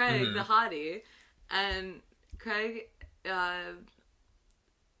out with Craig, the hottie. And Craig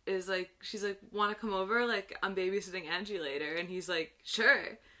is like, she's like, want to come over? Like, I'm babysitting Angie later. And he's like,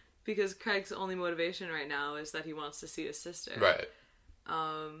 sure. Because Craig's only motivation right now is that he wants to see his sister. Right.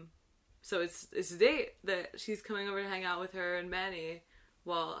 So it's a date that she's coming over to hang out with her and Manny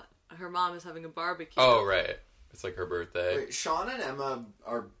while her mom is having a barbecue. Oh, right. It's like her birthday. Wait, Sean and Emma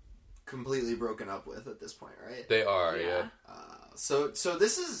are completely broken up with at this point, right? They are, yeah. So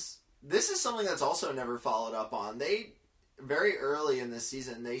this is something that's also never followed up on. They, very early in this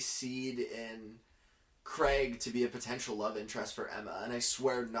season, they seed in Craig to be a potential love interest for Emma, and I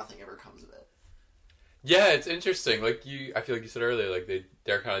swear nothing ever comes of it. Yeah, it's interesting. Like I feel like you said earlier, like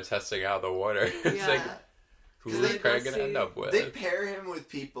they're kind of testing out the water. It's Yeah. like, who is Craig gonna see. end up with? They pair him with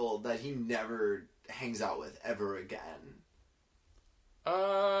people that he never hangs out with ever again.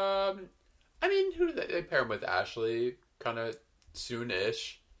 I mean, who do they pair him with? Ashley, kind of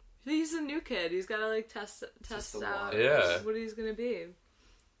soon-ish. He's a new kid. He's got to like test the out waters. what he's gonna be.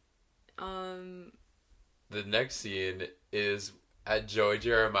 The next scene is at Joey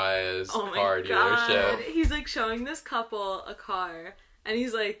Jeremiah's Oh my car god! dealership. He's like showing this couple a car, and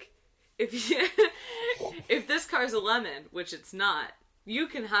he's like, if this car's a lemon, which it's not, you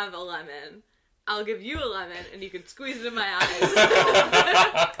can have a lemon. I'll give you a lemon, and you can squeeze it in my eyes.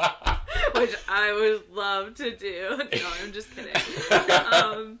 Which I would love to do. No, I'm just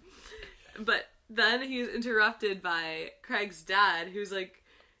kidding. But then he's interrupted by Craig's dad, who's like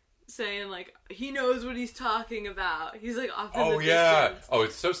saying like he knows what he's talking about. He's like off in the distance. Oh,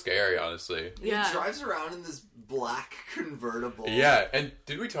 it's so scary, honestly. Yeah. He drives around in this black convertible. Yeah, and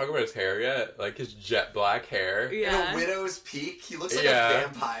did we talk about his hair yet? Like his jet black hair. Yeah. In a widow's peak. He looks like Yeah. a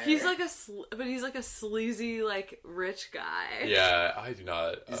vampire. He's like but he's like a sleazy like rich guy. Yeah, I do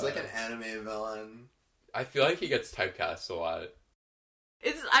not. He's like an anime villain. I feel like he gets typecast a lot.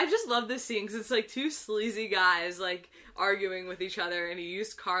 I just love this scene because it's like two sleazy guys like arguing with each other in a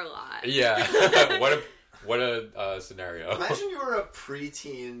used car lot. Yeah. what a scenario. Imagine you were a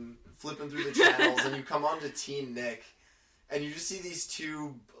preteen flipping through the channels and you come on to Teen Nick and you just see these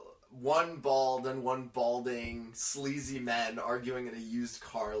two, one bald and one balding sleazy men arguing in a used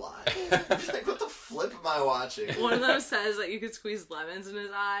car lot. You're like, what the flip am I watching? One of them says that you could squeeze lemons in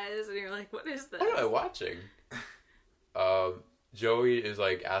his eyes, and you're like, what is this? What am I watching? Joey is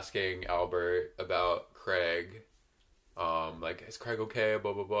like asking Albert about Craig. Like, is Craig okay?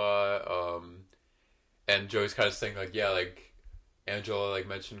 Blah blah blah. And Joey's kind of saying like, yeah, like Angela like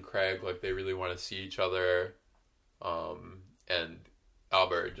mentioned Craig, like they really want to see each other. And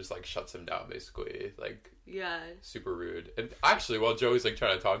Albert just like shuts him down basically, like Yeah. super rude. And actually, while Joey's like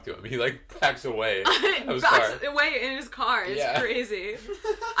trying to talk to him, he like backs away. Backs away in his car. It's Yeah. crazy.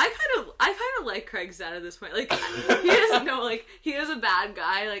 I kind of like Craig's dad at this point. Like he doesn't know, like he is a bad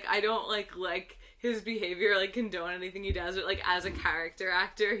guy. Like I don't like his behavior, like condone anything he does, but like as a character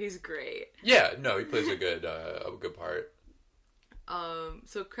actor, he's great. Yeah, no, he plays a good part.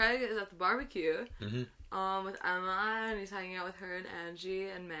 So Craig is at the barbecue. Mm-hmm. With Emma, and he's hanging out with her and Angie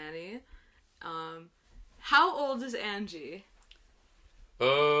and Manny. How old is Angie?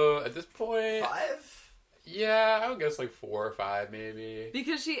 At this point, 5? yeah, I would guess like 4 or 5 maybe.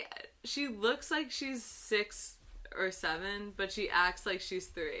 Because she looks like she's 6 or 7, but she acts like she's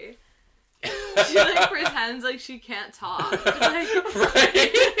 3. She like pretends like she can't talk. Like,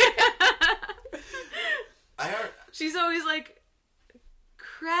 Right. I heard. she's always like,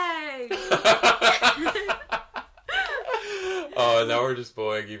 Craig. Oh, now we're just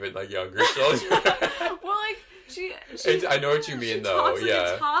bullying even like younger children. Well, like she I know what you mean, she though. talks like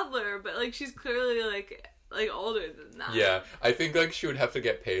Yeah. a toddler, but like she's clearly like older than that. Yeah, I think like she would have to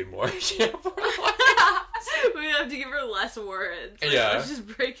get paid more. We have to give her less words. Like, Yeah. let's just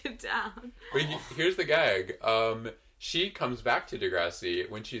break it down. But here's the gag. She comes back to Degrassi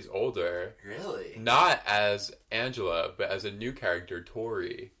when she's older, Really? not as Angela, but as a new character,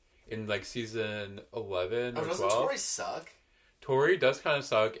 Tori, in like season 11 or 12. Doesn't Tori suck? Tori does kind of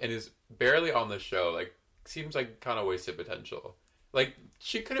suck and is barely on the show. Like, seems like kind of wasted potential. Like,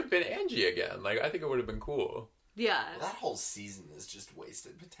 she could have been Angie again. Like, I think it would have been cool. Yeah, Well, that whole season is just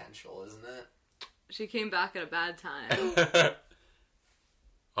wasted potential, isn't it? she came back at a bad time.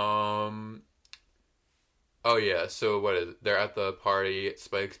 Oh yeah, so what is it? They're at the party, it's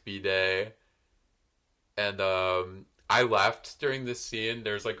Spike's B-Day, and I laughed during this scene.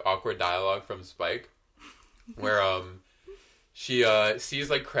 There's like awkward dialogue from Spike, where she sees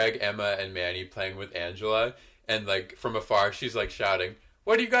like Craig, Emma, and Manny playing with Angela, and like from afar she's like shouting,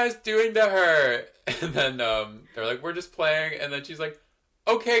 "What are you guys doing to her?" And then they're like, "We're just playing," and then she's like,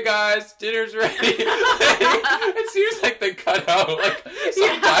 "Okay, guys, dinner's ready." It seems like they cut out like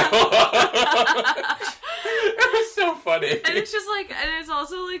some dialogue. It was so funny. And it's just like, and it's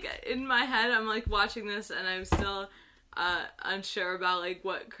also like in my head, I'm like watching this, and I'm still unsure about like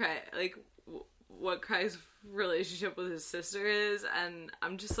what Craig's relationship with his sister is, and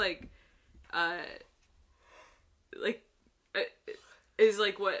I'm just like, is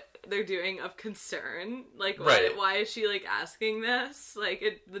like what they're doing of concern? Like, Right. why is she like asking this?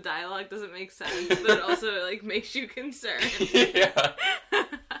 Like, the dialogue doesn't make sense, but it also like makes you concerned. Yeah.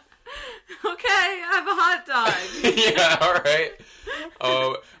 Okay, I have a hot dog. Yeah, alright.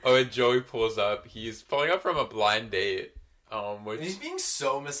 Oh, and Joey pulls up. He's pulling up from a blind date. And he's being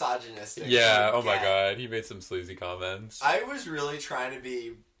so misogynistic. Yeah, to oh my get. god. He made some sleazy comments. I was really trying to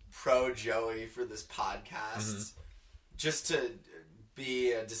be pro Joey for this podcast, just to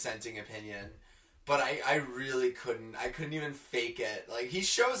be a dissenting opinion. But I really couldn't. I couldn't even fake it. Like, he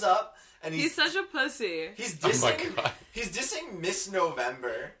shows up and He's such a pussy. He's Oh my dissing. God. He's dissing Miss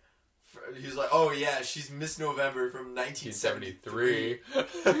November. He's like, oh yeah, she's Miss November from 1973.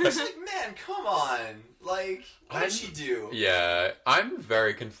 1973. It's like, man, come on. Like, what did she do? Yeah, I'm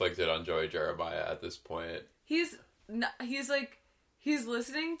very conflicted on Joey Jeremiah at this point. He's like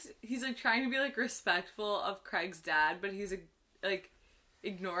listening to, he's like trying to be like respectful of Craig's dad, but he's like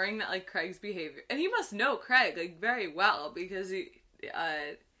ignoring that like Craig's behavior, and he must know Craig like very well because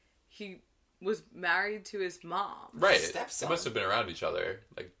he was married to his mom. Right. Stepson. They must have been around each other,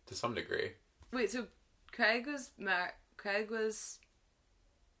 like, to some degree. Wait, so Craig was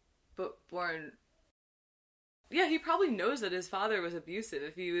born. Yeah, he probably knows that his father was abusive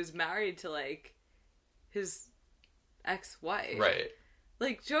if he was married to, like, his ex-wife. Right.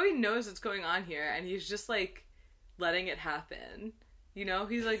 Like, Joey knows what's going on here, and he's just, like, letting it happen. You know?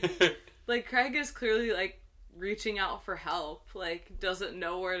 He's, like... like, Craig is clearly, like, reaching out for help. Like, doesn't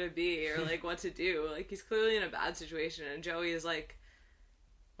know where to be or, like, what to do. Like, he's clearly in a bad situation, and Joey is, like,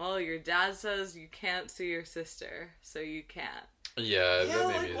 well, your dad says you can't see your sister, so you can't. Yeah, that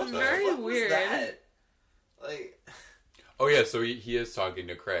made like, me what upset. the Very fuck was weird. that? Like... Oh yeah, so he is talking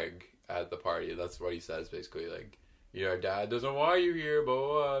to Craig at the party. That's what he says, basically. Like, your dad doesn't want you here,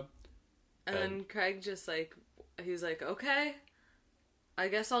 boy. And then Craig just, like, he's like, okay, I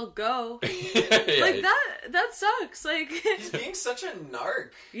guess I'll go. Yeah, Like, that sucks. Like, He's being such a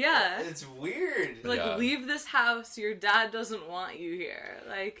narc. yeah. It's weird. Like, Yeah. leave this house. Your dad doesn't want you here.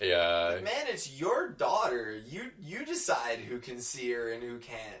 Like, Yeah. Like, man, it's your daughter. You decide who can see her and who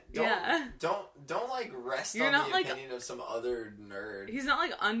can't. Don't like rest You're on not, the like, opinion of some other nerd. he's not,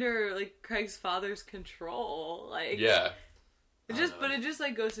 like, under, like, Craig's father's control. Like, Yeah. It just, but it just,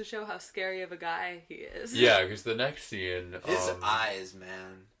 like, goes to show how scary of a guy he is. Yeah, because the next scene... His eyes,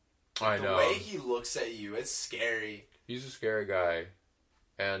 man. I The know. way he looks at you, it's scary. He's a scary guy.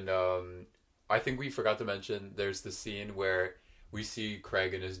 And I think we forgot to mention there's the scene where we see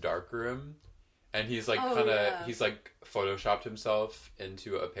Craig in his dark room, and he's like he's like photoshopped himself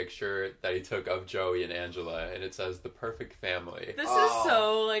into a picture that he took of Joey and Angela, and it says the perfect family. This is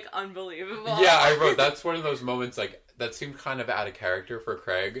so, like, unbelievable. Yeah, I wrote that's one of those moments like that seemed kind of out of character for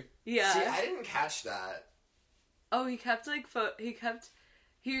Craig. Yeah. See, I didn't catch that. Oh, he kept, like,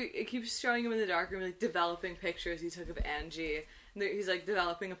 it keeps showing him in the dark room, like, developing pictures he took of Angie. And he's, like,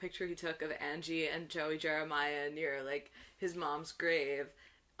 developing a picture he took of Angie and Joey Jeremiah near, like, his mom's grave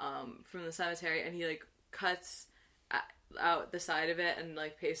from the cemetery. And he, like, cuts out the side of it and,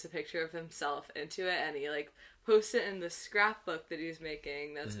 like, pastes a picture of himself into it. And he, like, posts it in the scrapbook that he's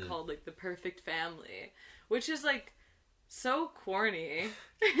making that's called, like, The Perfect Family. Which is, like, so corny.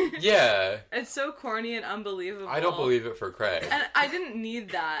 Yeah. It's so corny and unbelievable. I don't believe it for Craig. And I didn't need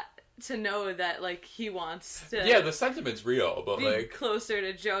that to know that, like, he wants to Yeah, the sentiment's real, but be like closer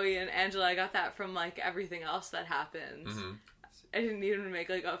to Joey and Angela. I got that from, like, everything else that happened. I didn't need him to make,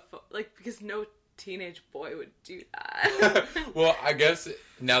 like, because no teenage boy would do that. Well, I guess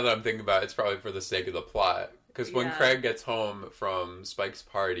now that I'm thinking about it, it's probably for the sake of the plot. Because when Yeah. Craig gets home from Spike's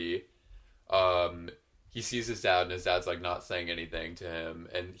party, he sees his dad, and his dad's, like, not saying anything to him.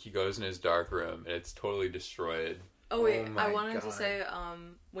 And he goes in his dark room, and it's totally destroyed. Oh, wait, Oh my I wanted to God. say,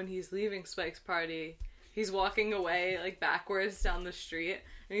 when he's leaving Spike's party, he's walking away, like, backwards down the street,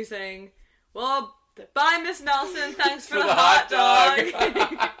 and he's saying, well, bye, Miss Nelson, thanks for the hot dog.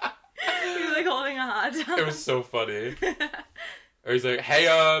 He's, like, holding a hot dog. It was so funny. Or he's like,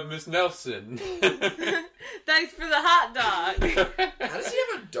 hey, Miss Nelson. Thanks for the hot dog. How does he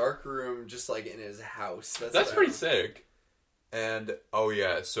have a dark room just like in his house? That's what I pretty don't- sick. And, oh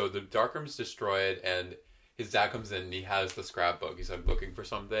yeah, so the dark room's destroyed, and his dad comes in, and he has the scrapbook. He's, like, looking for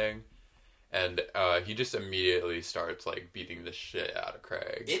something. And he just immediately starts, like, beating the shit out of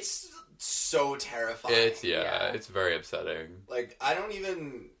Craig. It's so terrifying. It's very upsetting. Like, I don't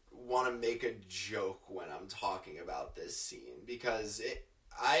even want to make a joke when I'm talking about this scene because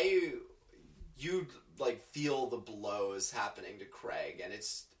you like feel the blows happening to Craig, and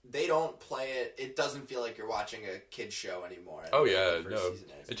they don't play it. It doesn't feel like you're watching a kid show anymore. Oh the yeah, first no. season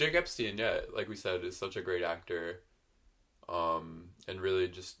is. Jake Epstein, yeah, like we said, is such a great actor. And really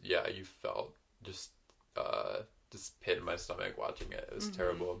just, yeah, you felt just pit in my stomach watching it. It was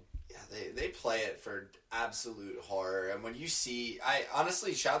terrible. Yeah, they play it for absolute horror, and when you see, I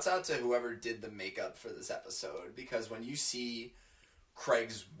honestly shouts out to whoever did the makeup for this episode, because when you see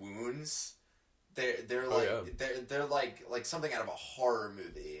Craig's wounds, they're like they're like something out of a horror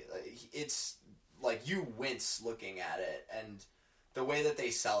movie. Like, it's like you wince looking at it, and the way that they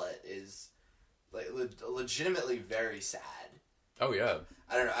sell it is like legitimately very sad. Oh yeah.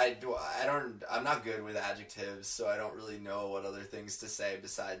 I don't know. I'm not good with adjectives, so I don't really know what other things to say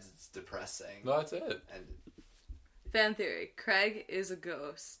besides it's depressing. No, that's it. And Fan theory. Craig is a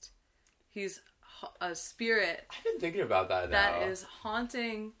ghost. He's a spirit I've been thinking about that now. that is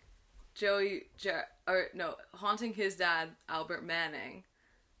haunting haunting his dad, Albert Manning.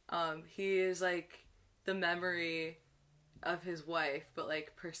 He is like the memory of his wife, but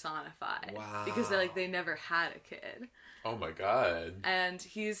like personified. Wow. Because they never had a kid. Oh my god. And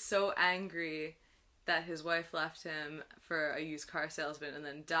he's so angry that his wife left him for a used car salesman and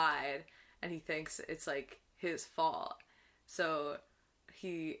then died, and he thinks it's like his fault. So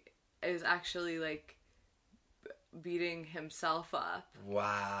he is actually like beating himself up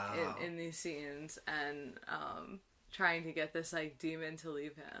Wow. in these scenes and trying to get this like demon to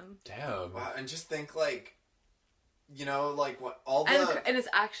leave him. Damn. Wow, and just think like, you know, like what all the And it's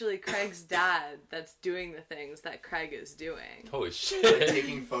actually Craig's dad that's doing the things that Craig is doing. Holy like, shit.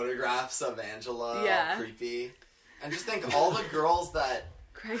 taking photographs of Angela, Yeah. all creepy, and just think all the girls that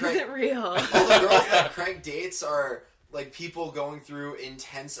Craig Craig- isn't real. all the girls that Craig dates are like people going through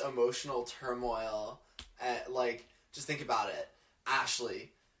intense emotional turmoil. Like, just think about it.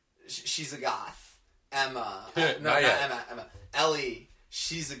 Ashley, she's a goth. Emma, Not yet. Emma. Ellie,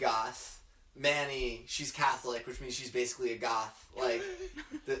 she's a goth. Manny, she's Catholic, which means she's basically a goth.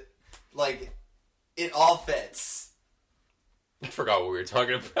 Like, it all fits. I forgot what we were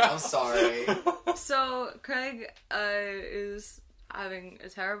talking about. I'm sorry. So Craig is having a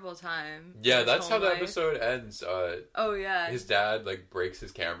terrible time. in Yeah, his that's how home the life. episode ends. Oh yeah. His dad like breaks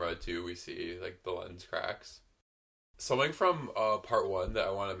his camera too. We see like the lens cracks. Something from part 1 that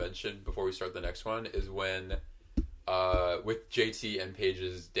I want to mention before we start the next one is when with JT and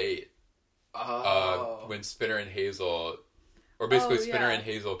Paige's date. Oh. When Spinner and Hazel, or basically Oh, Spinner yeah. and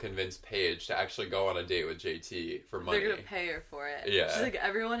Hazel convinced Paige to actually go on a date with JT for money. They're gonna pay her for it. Yeah. She's like,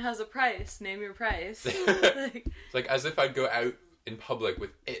 everyone has a price. Name your price. like, It's like as if I'd go out in public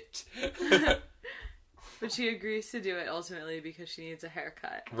with it. but she agrees to do it ultimately because she needs a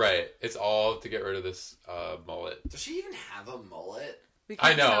haircut. Right. It's all to get rid of this mullet. Does she even have a mullet? We I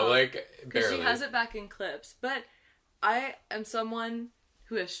can't know, tell, like 'cause barely. she has it back in clips. But I am someone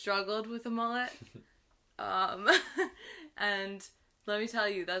who has struggled with a mullet. And let me tell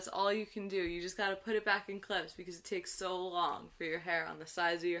you, that's all you can do. You just gotta put it back in clips because it takes so long for your hair on the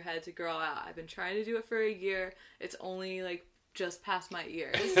sides of your head to grow out. I've been trying to do it for a year. It's only like just past my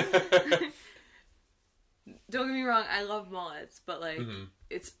ears. Don't get me wrong, I love mullets, but like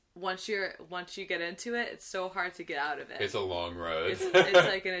it's once you get into it, it's so hard to get out of it. It's a long road. It's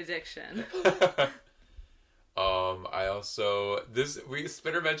like an addiction. I also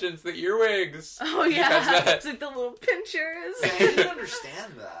Spinner mentions the earwigs. Oh Did you catch yeah, that? it's like the little pinchers. I didn't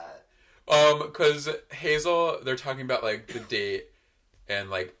understand that. Because Hazel, they're talking about like the date, and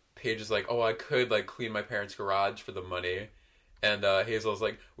like Paige is like, oh, I could like clean my parents' garage for the money, and Hazel's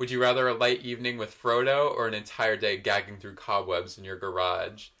like, would you rather a light evening with Frodo or an entire day gagging through cobwebs in your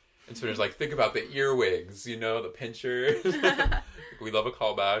garage? And Spinner's like, think about the earwigs, you know, the pinchers. We love a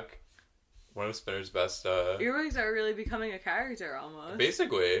callback. One of Spinner's best. Earwigs are really becoming a character almost.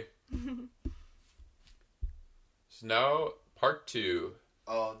 Basically. So now part 2.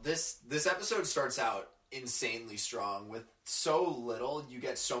 Oh, this episode starts out insanely strong. With so little, you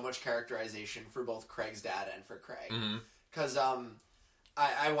get so much characterization for both Craig's dad and for Craig. Because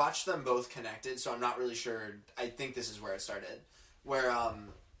I watched them both connected, so I'm not really sure. I think this is where it started. Where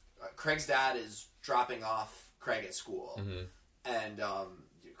Craig's dad is dropping off Craig at school. And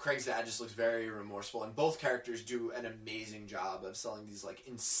Craig's dad just looks very remorseful, and both characters do an amazing job of selling these like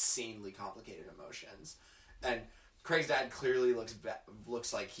insanely complicated emotions. And Craig's dad clearly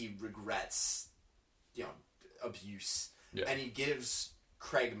looks like he regrets, you know, abuse, and he gives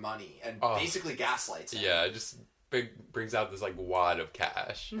Craig money and basically gaslights him. Yeah, just brings out this like wad of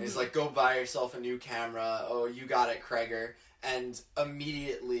cash. And he's like, "Go buy yourself a new camera. Oh, you got it, Craiger." And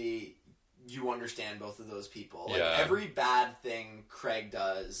immediately you understand both of those people. Like, every bad thing Craig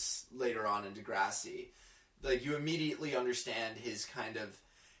does later on in Degrassi, like, you immediately understand his kind of,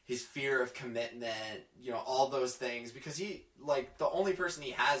 his fear of commitment, you know, all those things, because he, like, the only person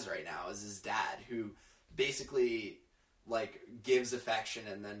he has right now is his dad, who basically, like, gives affection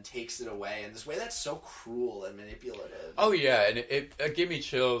and then takes it away in this way that's so cruel and manipulative. Oh yeah, and it gave me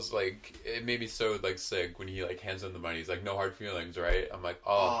chills. Like, it made me so like sick when he like hands him the money. He's like, no hard feelings, right? I'm like,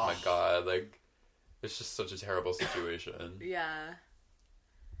 oh my god, like, it's just such a terrible situation. Yeah.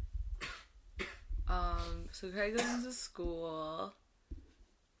 So Craig goes into school.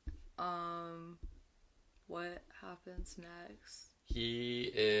 What happens next? He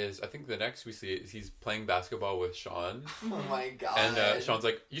is, I think the next we see is he's playing basketball with Sean. Oh my god. And Sean's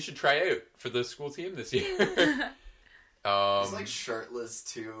like, you should try out for the school team this year. He's like shirtless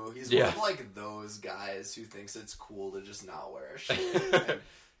too. He's one of like those guys who thinks it's cool to just not wear a shirt. And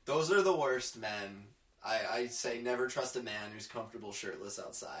those are the worst men. I say never trust a man who's comfortable shirtless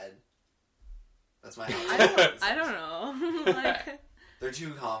outside. That's my I don't know. Like, they're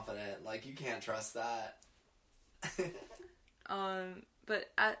too confident. Like, you can't trust that. but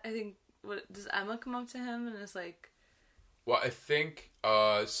I think, what does Emma come up to him and is like, well, I think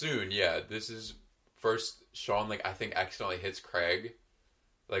soon, yeah. This is first Sean, like, I think accidentally hits Craig,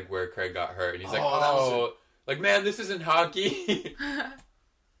 like where Craig got hurt, and he's like, like, man, this isn't hockey.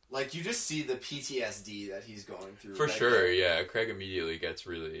 Like, you just see the PTSD that he's going through. For like, sure, yeah. Craig immediately gets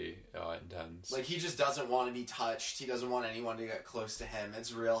really intense. Like, he just doesn't want to be touched. He doesn't want anyone to get close to him.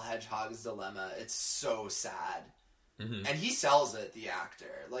 It's real Hedgehog's dilemma. It's so sad. Mm-hmm. And he sells it, the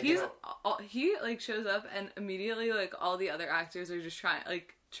actor. Like, he like shows up and immediately like all the other actors are just trying to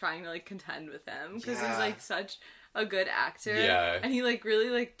like contend with him because he's like such a good actor. Yeah. And he like really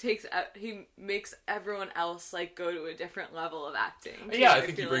like he makes everyone else like go to a different level of acting. Yeah, I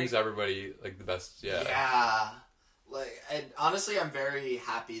think he brings everybody like the best. Yeah. Yeah. Like, and honestly, I'm very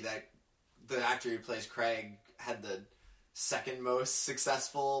happy that the actor who plays Craig had the second most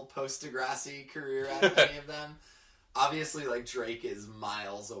successful post Degrassi career out of any of them. Obviously, like, Drake is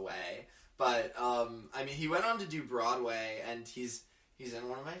miles away, but I mean, he went on to do Broadway, and he's in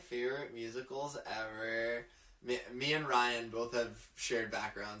one of my favorite musicals ever. Me and Ryan both have shared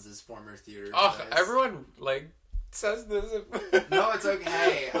backgrounds as former theater. Oh, everyone like says this. No, it's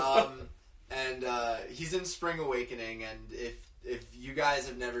okay. And he's in Spring Awakening, and if you guys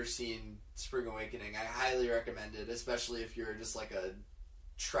have never seen Spring Awakening, I highly recommend it, especially if you're just like a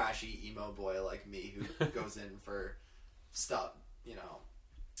trashy emo boy like me who goes in for stuff, you know,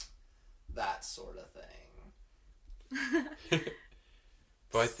 that sort of thing.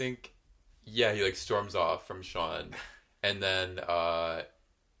 But I think, yeah, he like storms off from Sean, and then the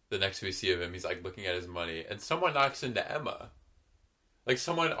next we see of him, he's like looking at his money, and someone knocks into Emma. Like,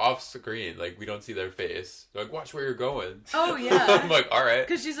 someone off screen, like, we don't see their face. They're like, watch where you're going. Oh, yeah. I'm like, all right.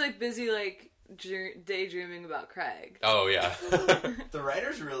 Because she's, like, busy, like, daydreaming about Craig. Oh, yeah. The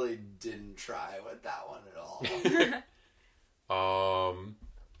writers really didn't try with that one at all.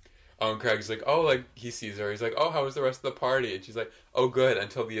 Craig's like, oh, like, he sees her. He's like, oh, how was the rest of the party? And she's like, oh, good,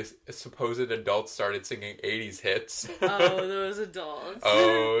 until the supposed adults started singing 80s hits. Oh, those adults.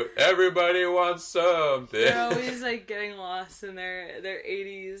 Oh, everybody wants something. They're always, like, getting lost in their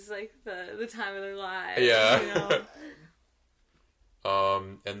 80s, like, the time of their lives. Yeah. You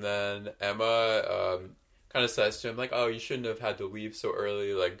know? And then Emma, kind of says to him, like, oh, you shouldn't have had to leave so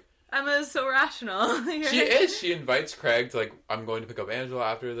early, like... Emma's so rational. She is. She invites Craig to, like, I'm going to pick up Angela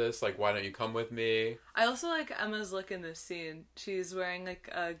after this. Like, why don't you come with me? I also like Emma's look in this scene. She's wearing, like,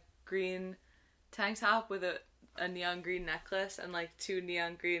 a green tank top with a neon green necklace and, like, 2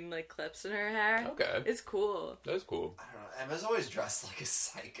 neon green, like, clips in her hair. Okay. It's cool. That's cool. I don't know. Emma's always dressed like a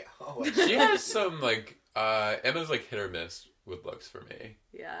psycho. She has some, like, Emma's, like, hit or miss with looks for me.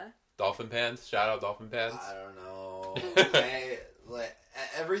 Yeah. Dolphin pants? Shout out Dolphin pants. I don't know. Like,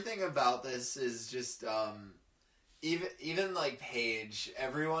 everything about this is just, even like Paige,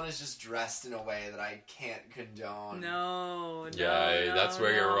 everyone is just dressed in a way that I can't condone. No, that's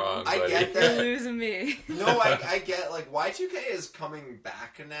where you're wrong, buddy. I get that. You're losing me. No, I get, like, Y2K is coming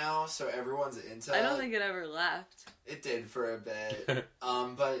back now, so everyone's into it. I don't think it ever left. It did for a bit.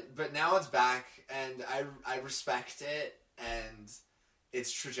 But now it's back, and I respect it and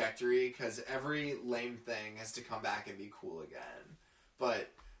its trajectory, because every lame thing has to come back and be cool again.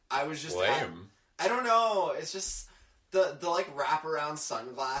 But I was just... Lame? I don't know, it's just... The like wraparound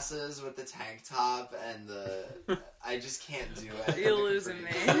sunglasses with the tank top and the... I just can't do it. You're losing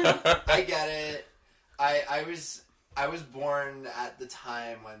me. I get it. I was born at the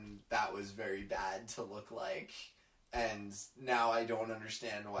time when that was very bad to look like, and now I don't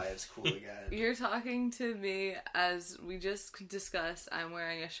understand why it's cool again. You're talking to me as we just discussed. I'm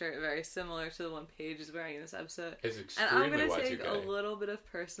wearing a shirt very similar to the one Paige is wearing in this episode. It's And extremely I'm going to Y2K. take a little bit of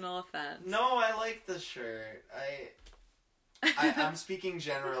personal offense. No, I like the shirt. I'm speaking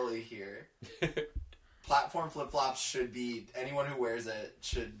generally here. Platform flip-flops should be... Anyone who wears it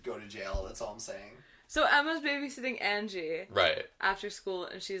should go to jail. That's all I'm saying. So Emma's babysitting Angie. Right. After school,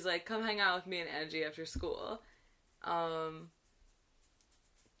 and she's like, come hang out with me and Angie after school.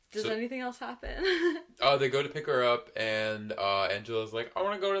 Does anything else happen? Oh, they go to pick her up, and Angela's like, I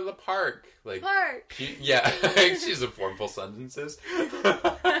want to go to the park. Like, Park! She's a formful sentences.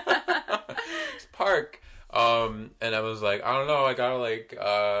 Park. And Emma's like, I don't know, I gotta, like,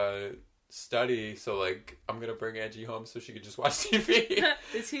 study, so, like, I'm gonna bring Angie home so she could just watch TV.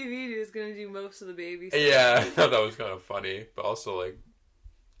 The TV dude is gonna do most of the babysitting. Yeah, I thought that was kind of funny, but also, like,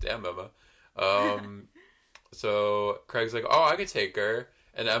 damn, Emma. So Craig's like, oh, I could take her.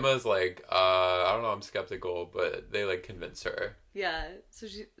 And Emma's like, I don't know, I'm skeptical, but they, like, convince her. Yeah, so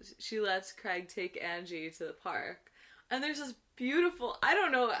she lets Craig take Angie to the park. And there's this beautiful, I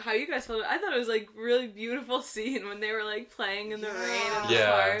don't know how you guys felt it, I thought it was, like, really beautiful scene when they were, like, playing in the rain in the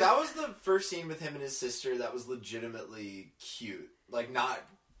park. That was the first scene with him and his sister that was legitimately cute. Like, not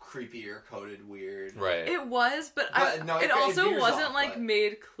creepy or coded weird. Right. It was, but no, it also veers wasn't, off, like, but...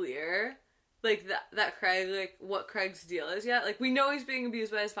 made clear like that Craig, like what Craig's deal is yet. Like we know he's being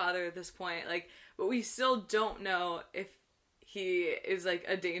abused by his father at this point, like, but we still don't know if he is like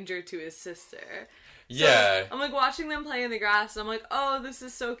a danger to his sister. So, yeah. I'm like watching them play in the grass and I'm like, oh, this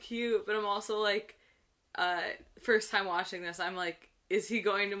is so cute, but I'm also like, first time watching this, I'm like, is he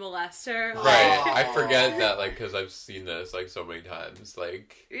going to molest her? Right. Oh. I forget that, like, because I've seen this, like, so many times.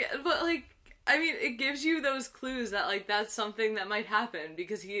 Like, Yeah, but like, I mean, it gives you those clues that like that's something that might happen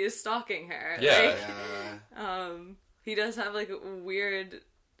because he is stalking her. Yeah. Like, he does have like a weird,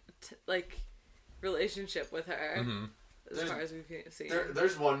 like, relationship with her. mm-hmm. As far as we can see.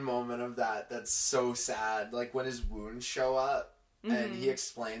 There's one moment of that's so sad, like when his wounds show up and he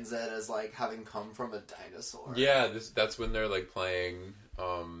explains it as like having come from a dinosaur. Yeah, that's when they're, like, playing,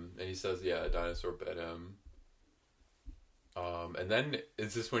 and he says, yeah, a dinosaur bit him. And then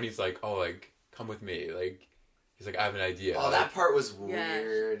it's just when he's like, oh, like, come with me. Like, he's like, I have an idea. Oh, that part was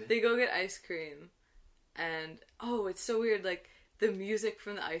weird. Yeah. They go get ice cream. And, oh, it's so weird. Like, the music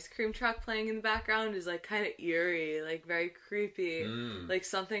from the ice cream truck playing in the background is, like, kind of eerie. Like, very creepy. Like,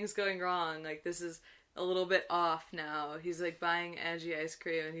 something's going wrong. Like, this is a little bit off now. He's, like, buying Angie ice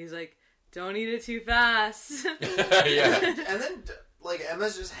cream. And he's like, don't eat it too fast. Yeah. And then, like,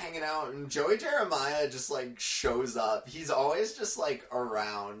 Emma's just hanging out, and Joey Jeremiah just, like, shows up. He's always just, like,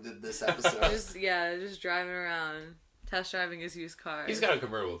 around in this episode. just driving around. Test driving his used car. He's got a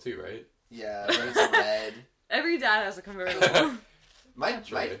convertible, too, right? Yeah, but it's red. Every dad has a convertible. My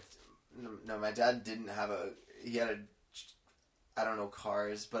dad didn't have he had I don't know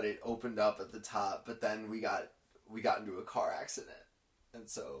cars, but it opened up at the top, but then we got into a car accident, and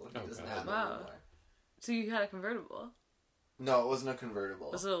so he doesn't have it anymore. So you had a convertible? No, it wasn't a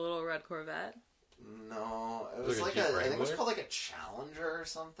convertible. Was it a little red Corvette? No, it was like a Jeep I think it was Wrangler? called like a Challenger or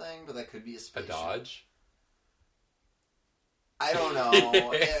something, but that could be a A spaceship. Dodge? I don't know.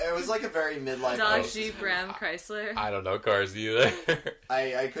 It was like a very midlife Dodge, crisis Jeep, movie. Ram, Chrysler. I don't know cars either.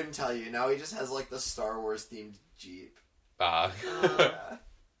 I couldn't tell you. Now he just has like the Star Wars themed Jeep. Ah.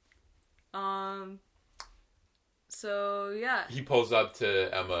 Yeah. So yeah. He pulls up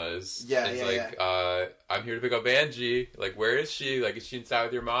to Emma's. Yeah, and yeah, he's like, I'm here to pick up Angie. Like, where is she? Like, is she inside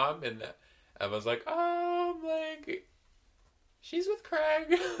with your mom? And Emma's like, like, she's with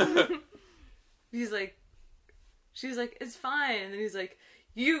Craig. She's like, it's fine. And then he's like,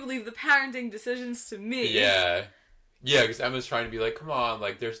 you leave the parenting decisions to me. Yeah. Yeah, because Emma's trying to be like, come on,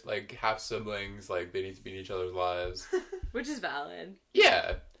 like, there's, like, half siblings, like, they need to be in each other's lives. Which is valid.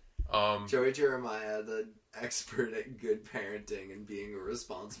 Yeah. Joey Jeremiah, the expert at good parenting and being a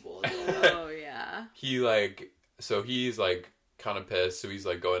responsible adult. Oh, yeah. He's, like, kind of pissed, so he's,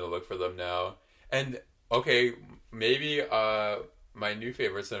 like, going to look for them now. And, okay, maybe, my new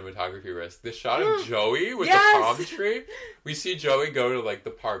favorite cinematography risk, the shot of Joey with the palm tree. We see Joey go to, like,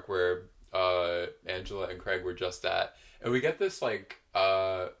 the park where Angela and Craig were just at, and we get this, like,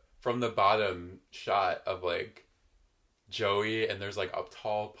 from the bottom shot of, like, Joey, and there's, like, a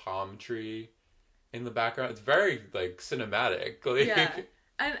tall palm tree in the background. It's very, like, cinematic. Like, yeah.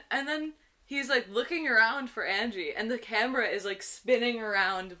 And then he's, like, looking around for Angie, and the camera is, like, spinning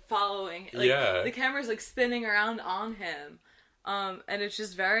around following. Like, yeah. The camera's, like, spinning around on him. And it's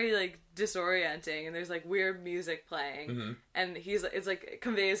just very, like, disorienting, and there's, like, weird music playing, and it's, like, it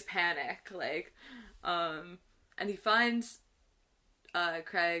conveys panic, like, and he finds,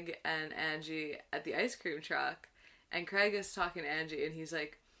 Craig and Angie at the ice cream truck, and Craig is talking to Angie, and he's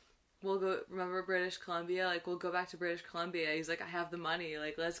like, remember British Columbia? Like, we'll go back to British Columbia. He's like, I have the money,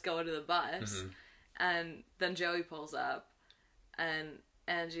 like, let's go to the bus, and then Joey pulls up, and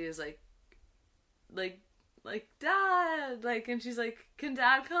Angie is like, Dad, like, and she's like, can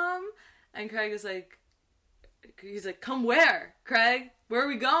Dad come? And Craig is like, he's like, come where, Craig? Where are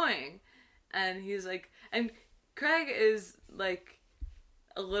we going? And he's like, and Craig is like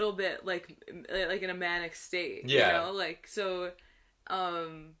a little bit like in a manic state, yeah. You know, like, so,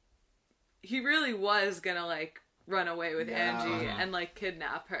 he really was gonna like run away with Angie and like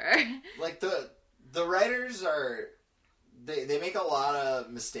kidnap her. Like the writers are. They make a lot of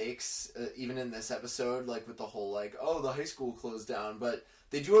mistakes, even in this episode, like with the whole, like, oh, the high school closed down, but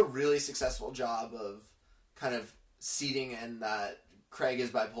they do a really successful job of kind of seeding in that Craig is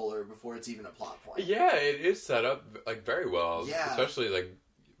bipolar before it's even a plot point. Yeah, it is set up, like, very well. Yeah. Especially, like,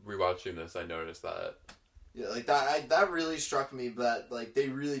 rewatching this, I noticed that. Yeah, like, that really struck me, but, like, they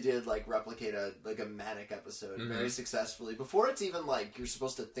really did, like, replicate a manic episode very successfully, before it's even, like, you're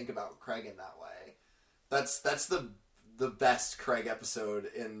supposed to think about Craig in that way. That's the best Craig episode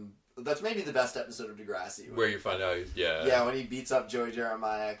that's maybe the best episode of Degrassi. Where you find out Yeah, when he beats up Joey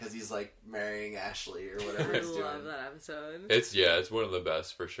Jeremiah because he's, like, marrying Ashley or whatever I he's doing. love that episode. It's one of the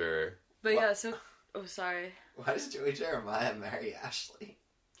best for sure. But yeah, so oh sorry. Why does Joey Jeremiah marry Ashley?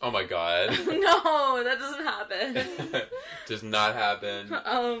 Oh my god. No, that doesn't happen. Does not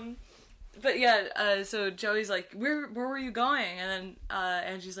happen. But yeah, so Joey's like, where were you going? And then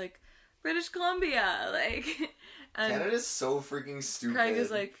Angie's like, British Columbia, like. And Canada's so freaking stupid. Craig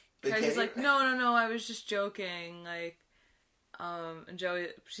is like, no, I was just joking, like. And Joey,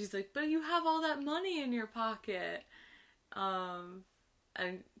 she's like, but you have all that money in your pocket. And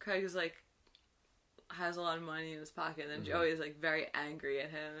Craig is like, has a lot of money in his pocket, and then Joey is like very angry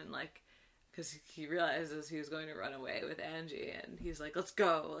at him, and like, because he realizes he was going to run away with Angie, and he's like, let's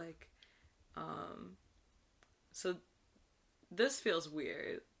go, like, so this feels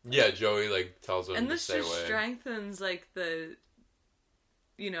weird. Yeah, Joey like tells him and to this stay just away. strengthens like the,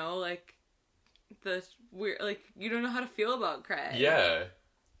 you know, like the weird, like, you don't know how to feel about Craig. Yeah.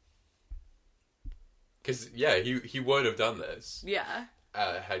 Because yeah, he would have done this. Yeah.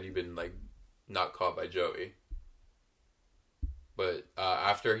 Had he been like not caught by Joey. But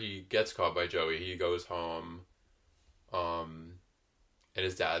after he gets caught by Joey, he goes home, and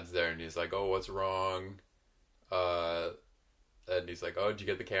his dad's there, and he's like, "Oh, what's wrong?" And he's like, "Oh, did you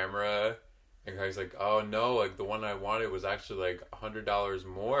get the camera?" And Craig's like, "Oh no, like the one I wanted was actually like $100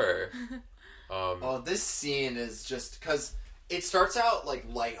 more." Oh, this scene is just because it starts out like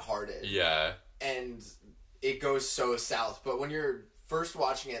lighthearted, Yeah. and it goes so south. But when you're first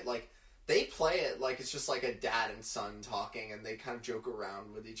watching it, like, they play it like it's just like a dad and son talking, and they kind of joke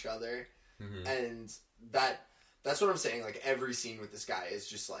around with each other, and that's what I'm saying. Like, every scene with this guy is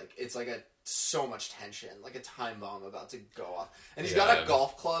just like, it's like so much tension, like a time bomb about to go off, and he's got a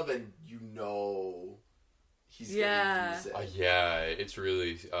golf club, and you know he's gonna use it. Yeah, it's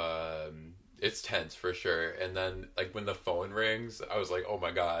really it's tense for sure. And then like when the phone rings, I was like, oh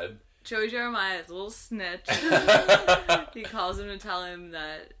my god. Joey Jeremiah is a little snitch. He calls him to tell him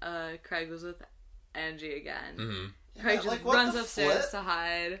that Craig was with Angie again. Mm-hmm. Craig just runs upstairs to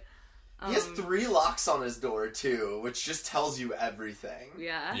hide. He has 3 locks on his door too, which just tells you everything.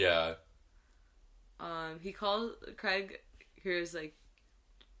 Yeah. Yeah. He calls Craig, hears like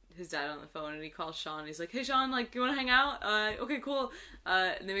his dad on the phone, and he calls Sean. He's like, "Hey Sean, like, you want to hang out? Okay, cool."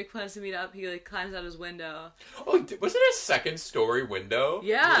 And they make plans to meet up. He like climbs out his window. Oh, was it a second story window?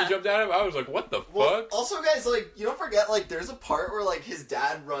 Yeah. When he jumped out of? I was like, what the Well, fuck? also, guys, like, you don't forget, like, there's a part where like his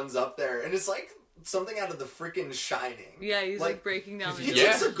dad runs up there, and it's like something out of The freaking Shining. Yeah, he's like breaking down the He door.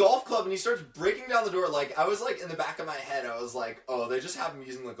 takes a golf club and he starts breaking down the door. Like, I was like, in the back of my head, I was like, oh, they just have him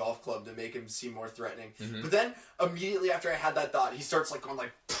using the golf club to make him seem more threatening. But then immediately after I had that thought, he starts like going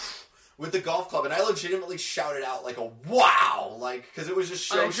like with the golf club, and I legitimately shouted out like a wow, like, because it was just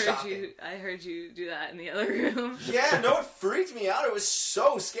shocking. I heard you do that in the other room. Yeah, no, it freaked me out. It was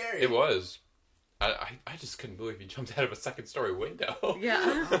so scary. It was. I just couldn't believe he jumped out of a second story window.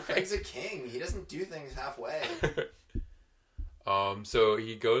 Yeah. Craig's a king. He doesn't do things halfway. So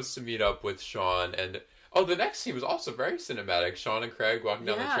he goes to meet up with Sean, and the next scene was also very cinematic. Sean and Craig walking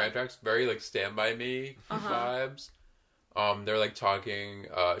down the train tracks, very like Stand By Me vibes. They're like talking.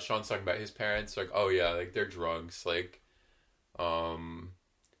 Sean's talking about his parents. Like, oh yeah, like they're drunks. Like, and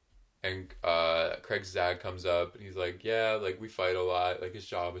Craig's dad comes up, and he's like, yeah, like we fight a lot. Like his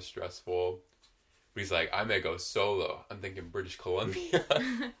job is stressful. But he's like, I may go solo. I'm thinking British Columbia.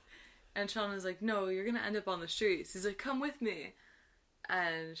 And Sean is like, no, you're gonna end up on the streets. He's like, come with me.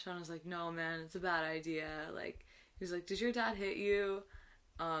 And Sean was like, no, man, it's a bad idea. Like, he's like, did your dad hit you?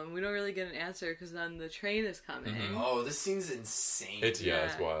 We don't really get an answer because then the train is coming. Oh, this scene's insane. It's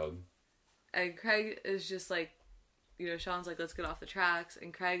wild. And Craig is just like, you know, Sean's like, let's get off the tracks.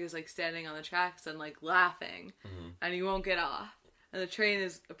 And Craig is like standing on the tracks and like laughing. And he won't get off. And the train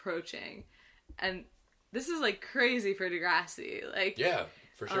is approaching. And this is like crazy for Degrassi. Like, yeah,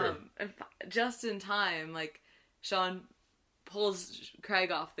 for sure. And just in time, like, Sean pulls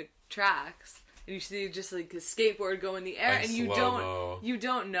Craig off the tracks. And you see just like his skateboard go in the air, like and you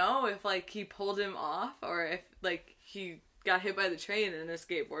don't know if like he pulled him off or if like he got hit by the train and his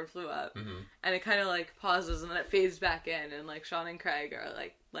skateboard flew up. And it kind of like pauses and then it fades back in, and like Sean and Craig are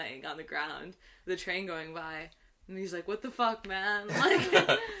like laying on the ground, the train going by, and he's like, "What the fuck, man?"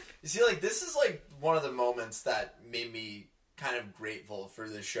 Like, you see, like, this is like one of the moments that made me kind of grateful for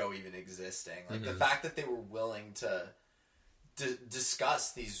the show even existing. Like the fact that they were willing to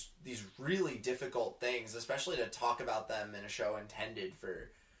discuss these really difficult things, especially to talk about them in a show intended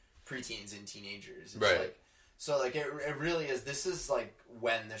for preteens and teenagers. It's right. Like, it really is. This is like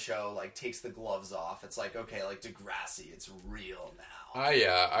when the show like takes the gloves off. It's like, okay, like Degrassi, it's real now.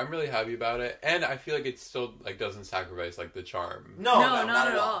 Yeah, I'm really happy about it, and I feel like it still like doesn't sacrifice like the charm. No, not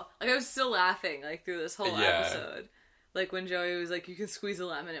at all. Like, I was still laughing like through this whole episode. like when Joey was like, "You can squeeze a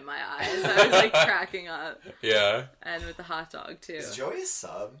lemon in my eyes," I was like cracking up. Yeah. And with the hot dog too. Is Joey a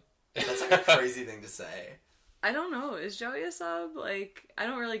sub? That's like a crazy thing to say. I don't know. Is Joey a sub? Like, I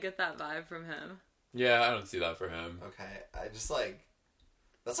don't really get that vibe from him. Yeah, I don't see that for him. Okay, I just like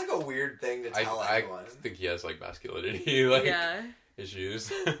that's like a weird thing to tell I anyone. think he has like masculinity like Yeah. issues.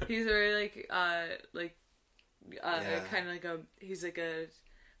 He's very kind of like he's like a.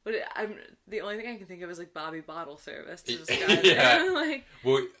 But I'm the only thing I can think of is like Bobby Bottle Service to describe him. Like,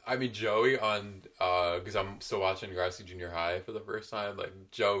 well, I mean Joey on because I'm still watching Grassy Junior High for the first time. Like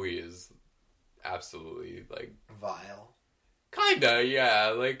Joey is absolutely like Vile. kinda, yeah.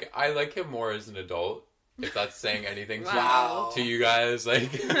 Like I like him more as an adult. If that's saying anything Wow. to you guys,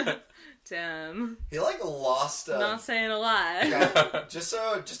 like damn. He like lost. Not saying a lot. Okay, just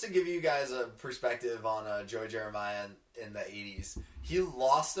to give you guys a perspective on Joey Jeremiah in the '80s,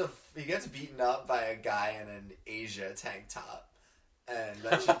 he gets beaten up by a guy in an Asia tank top, and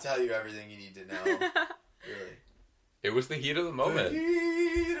that should tell you everything you need to know. Really, it was the heat of the moment. The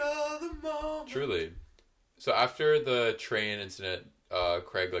heat of the moment. Truly. So after the train incident,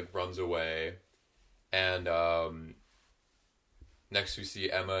 Craig like runs away, and next we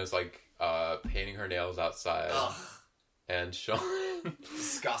see Emma is like painting her nails outside. Ugh, And Sean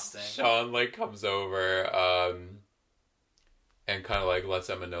disgusting. Sean like comes over and kind of like lets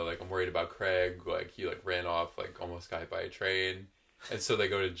Emma know like I'm worried about Craig, like he like ran off, like almost got hit by a train. And so they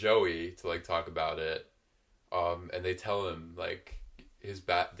go to Joey to like talk about it. And they tell him like his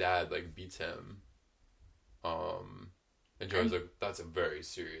dad like beats him. And Joey's like, that's a very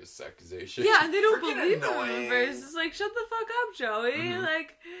serious accusation. Yeah, and they don't Freaking believe him annoying. at first. It's like, shut the fuck up, Joey. Mhm.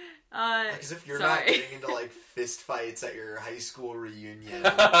 Like, As if you're not getting into like fist fights at your high school reunion. Oh,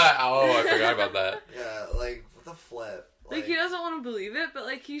 I forgot about that. Yeah, like what the flip? Like, he doesn't want to believe it, but,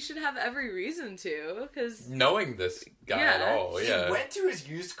 like, he should have every reason to, because... Knowing this guy at all, he yeah. went to his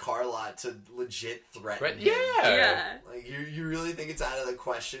used car lot to legit threaten him. Yeah. Like, you really think it's out of the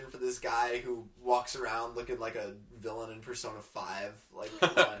question for this guy who walks around looking like a villain in Persona 5? Like,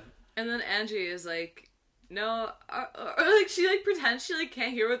 come on. And then Angie is like, no, or like, she, like, pretends she, like,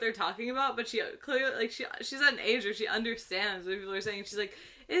 can't hear what they're talking about, but she clearly, like, she's at an age where she understands what people are saying. She's like,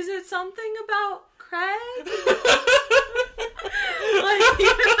 is it something about Craig? Like,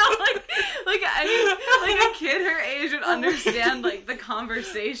 even though, like a kid her age would understand, like, the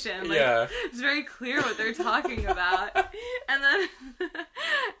conversation. Like, Yeah. it's very clear what they're talking about. And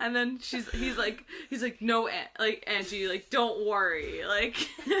then he's like, no, like, Angie, like, don't worry. Like,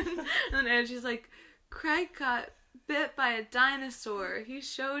 and then Angie's like, Craig got bit by a dinosaur. He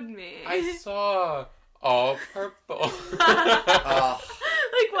showed me. I saw all purple. Oh,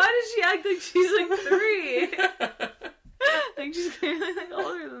 Like, why does she act like she's like 3? Like, she's clearly like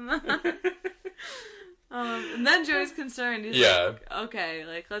older than that. And then Joey's concerned. He's like, okay,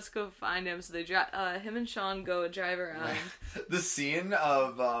 like, let's go find him. So they him and Sean go drive around. the scene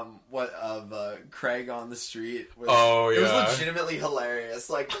of Craig on the street. Was, Oh, It was yeah. legitimately hilarious.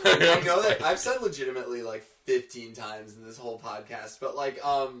 Like, I know that I've said legitimately like 15 times in this whole podcast, but like,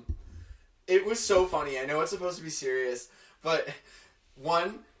 it was so funny. I know it's supposed to be serious, but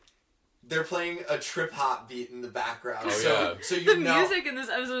one, they're playing a trip hop beat in the background. Oh, So you The know, music in this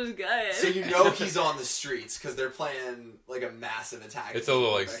episode is good. so you know he's on the streets because they're playing like a massive attack. It's a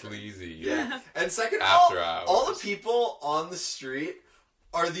little like Background. sleazy. Yeah. And second, After all hours. the people on the street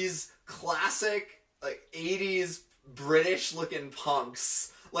are these classic like 80s British looking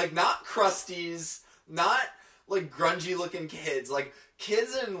punks. Like not crusties, not like grungy looking kids, like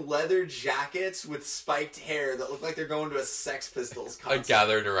kids in leather jackets with spiked hair that look like they're going to a Sex Pistols concert. Like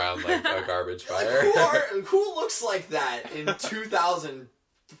gathered around like a garbage Like, fire. who looks like that in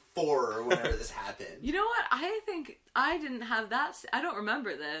 2004 or whenever this happened? You know what? I think I didn't have that. I don't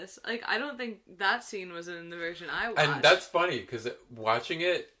remember this. Like, I don't think that scene was in the version I watched. And that's funny because watching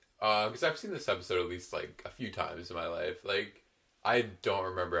it, because I've seen this episode at least like a few times in my life. Like, I don't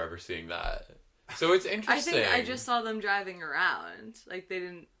remember ever seeing that. So it's I interesting. think I just saw them driving around. Like, they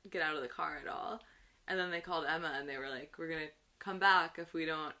didn't get out of the car at all. And then they called Emma and they were like, we're going to come back if we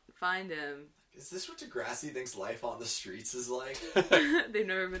don't find him. Is this what Degrassi thinks life on the streets is like? They've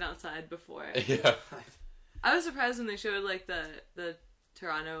never been outside before. Yeah. I was surprised when they showed, like, the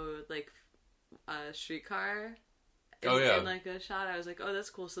Toronto, like, streetcar. Oh, yeah. In, like, a shot. I was like, oh, that's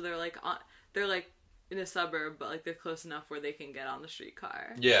cool. So they're, like, in a suburb, but, like, they're close enough where they can get on the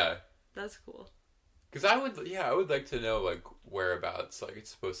streetcar. Yeah. That's cool. Because I would like to know like whereabouts like it's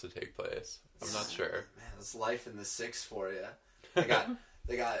supposed to take place. I'm not sure. Man, it's life in the six for you. They got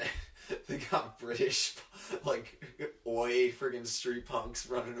They got British like oi friggin' street punks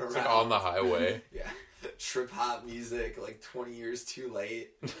running around It's like on the highway. Yeah, trip hop music like 20 years too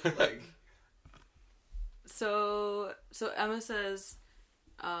late. Like, so Emma says,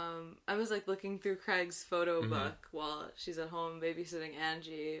 Emma's like looking through Craig's photo book while she's at home babysitting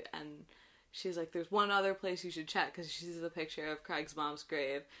Angie, and she's like, "There's one other place you should check," because she sees a picture of Craig's mom's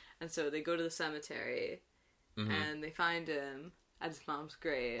grave, and so they go to the cemetery, and they find him at his mom's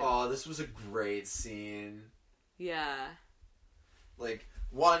grave. oh, this was a great scene. Yeah. Like,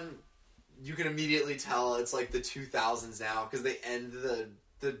 one, you can immediately tell it's like the 2000s now because they end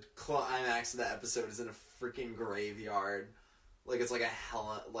the climax of the episode is in a freaking graveyard. Like, it's like a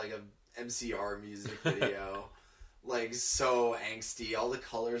MCR music video. Like, so angsty. All the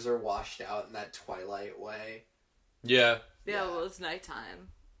colors are washed out in that Twilight way. Yeah. Yeah, well, it's nighttime.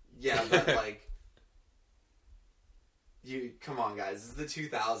 Yeah, but like, come on, guys. It's the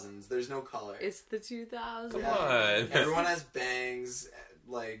 2000s. There's no color. It's the 2000s. Come on. Everyone has bangs.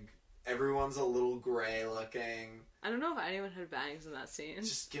 Like, everyone's a little gray looking. I don't know if anyone had bangs in that scene.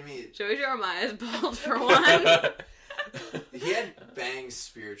 Just give me... Joey Jeremiah is bald for one. He had bangs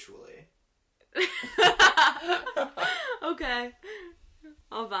spiritually. Okay.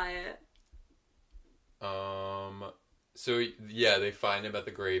 I'll buy it. So yeah, they find him at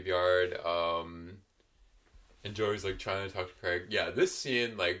the graveyard, and Joey's like trying to talk to Craig. Yeah, this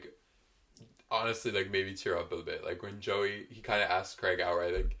scene, like, honestly, like, made me tear up a bit. Like, when Joey, he kind of asks Craig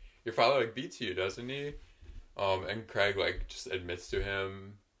outright, like, your father, like, beats you, doesn't he? And Craig, like, just admits to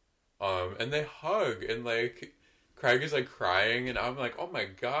him, and they hug, and, like, Craig is, like, crying, and I'm like, oh my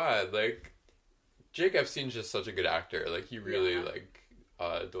god, like, Jake Epstein's just such a good actor. Like, he really,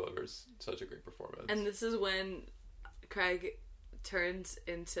 delivers such a great performance. And this is when Craig turns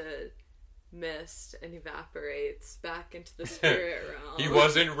into mist and evaporates back into the spirit realm. He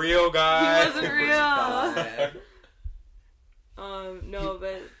wasn't real, guys! He wasn't real! No,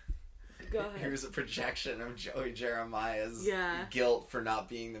 but... Go ahead. He was a projection of Joey Jeremiah's guilt for not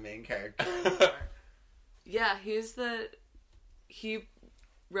being the main character. Yeah, he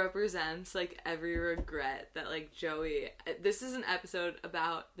represents, like, every regret that, like, Joey... This is an episode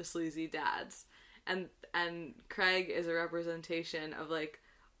about the sleazy dads. And Craig is a representation of, like,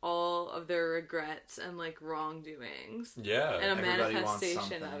 all of their regrets and, like, wrongdoings. Yeah. And a Everybody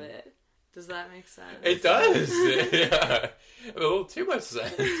manifestation of it. Does that make sense? It does! Yeah. A little too much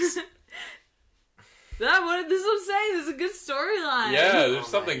sense. This is what I'm saying. This is a good storyline. Yeah, there's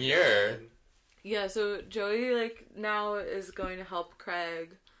something here. Yeah, so Joey, like, now is going to help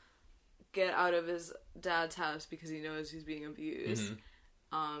Craig get out of his dad's house because he knows he's being abused.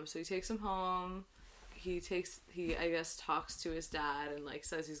 So he takes him home. He I guess, talks to his dad and, like,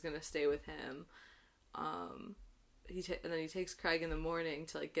 says he's gonna stay with him. And then he takes Craig in the morning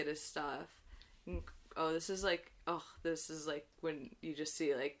to, like, get his stuff. And, this is like when you just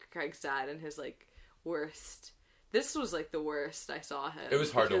see, like, Craig's dad and his, like, worst. This was, like, the worst I saw him. It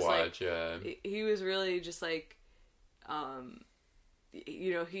was hard because, to watch, like, yeah. He was really just, like,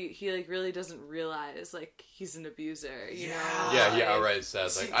 you know, he like, really doesn't realize, like, he's an abuser, you know? Yeah, he outright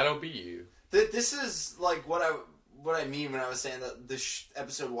says, like, I don't beat you. This is, like, what I mean when I was saying that this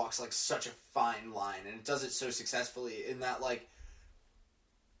episode walks, like, such a fine line, and it does it so successfully in that, like,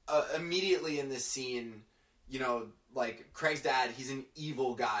 immediately in this scene, you know, like, Craig's dad, he's an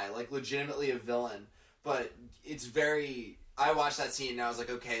evil guy, like, legitimately a villain, but it's very... I watched that scene and I was like,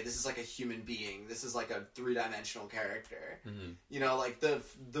 okay, this is like a human being. This is like a 3-dimensional character. You know, like, the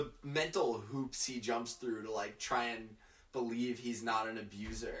mental hoops he jumps through to, like, try and believe he's not an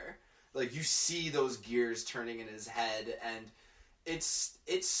abuser. Like, you see those gears turning in his head, and it's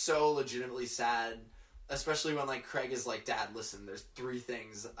so legitimately sad, especially when, like, Craig is like, Dad, listen, there's 3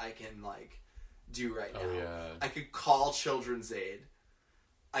 things I can, like, do right now. Oh, yeah. I could call Children's Aid.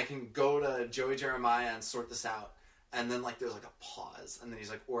 I can go to Joey Jeremiah and sort this out. And then, like, there's, like, a pause. And then he's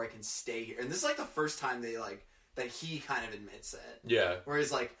like, or I can stay here. And this is, like, the first time they, like, that he kind of admits it. Yeah. Where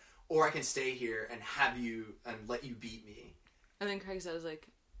he's like, or I can stay here and have you, and let you beat me. And then Craig says, like,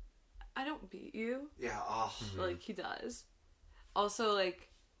 I don't beat you. Yeah, Like, he does. Also, like,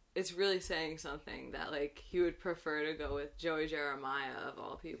 it's really saying something that, like, he would prefer to go with Joey Jeremiah, of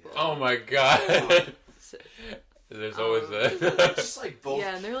all people. Oh my god. So, There's always that. just, like, both.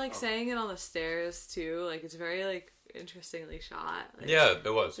 yeah, and they're, like, saying it on the stairs, too. Like, it's very, like, interestingly shot. Like, Yeah,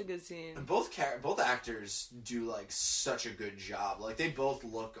 it was. It's a good scene. And both actors do, like, such a good job. Like, they both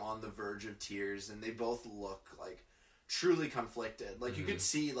look on the verge of tears, and they both look, like, truly conflicted. Like, you could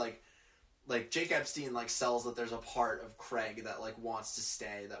see, like, like Jake Epstein like sells that there's a part of Craig that like wants to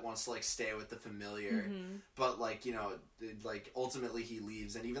stay like stay with the familiar, but like, you know, like ultimately he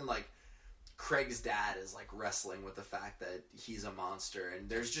leaves, and even like Craig's dad is like wrestling with the fact that he's a monster, and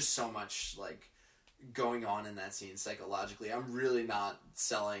there's just so much like going on in that scene psychologically. I'm really not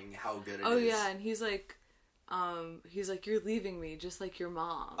selling how good it is. Oh yeah, and he's like, you're leaving me just like your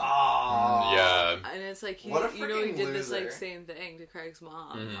mom. Oh yeah. And it's like, he What a he freaking did this loser. like same thing to Craig's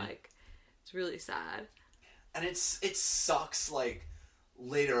mom. Like, it's really sad. And it sucks like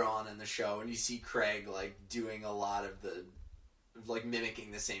later on in the show, and you see Craig like doing a lot of the like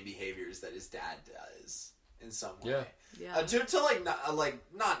mimicking the same behaviors that his dad does in some way. Yeah. To like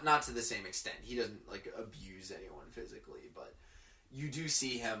not to the same extent. He doesn't like abuse anyone physically, but you do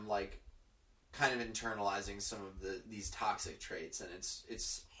see him like kind of internalizing some of these toxic traits, and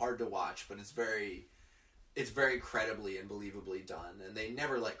it's hard to watch, but it's very credibly and believably done, and they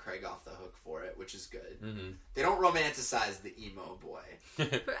never let Craig off the hook for it, which is good. They don't romanticize the emo boy.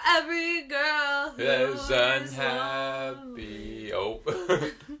 For every girl who There's is unhappy. Oh.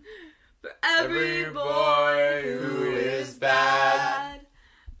 For every boy who is bad.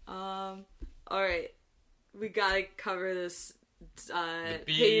 Alright. We gotta cover this The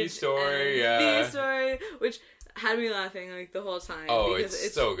B Paige story, and yeah. B story, which had me laughing like the whole time. Oh, because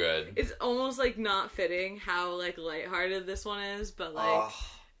it's so good. It's almost like not fitting how like lighthearted this one is, but like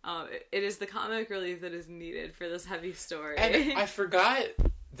it is the comic relief that is needed for this heavy story. And I forgot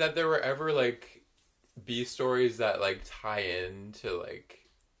that there were ever like B stories that like tie in to like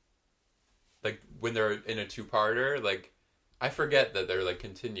when they're in a two-parter. Like, I forget that they're like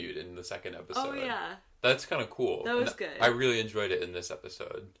continued in the second episode. Oh yeah, that's kind of cool. that was good. I really enjoyed it in this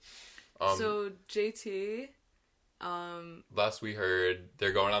episode. So JT, last we heard,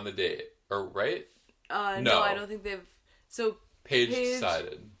 they're going on the date, or right? No, I don't think they've. So Paige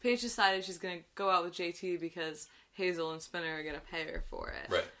decided. Paige decided she's gonna go out with JT because Hazel and Spinner are gonna pay her for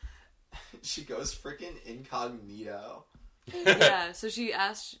it. Right. She goes freaking incognito. Yeah. So she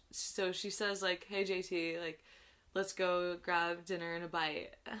says like, "Hey JT, like, let's go grab dinner and a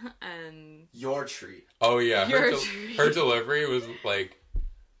bite." And Your treat. Oh yeah, Your treat. her delivery was like,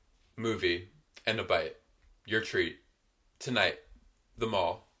 movie and a bite. Your treat. Tonight. The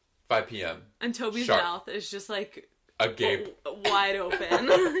mall. 5 p.m. And Toby's Sharp. mouth is just like Agape. wide open.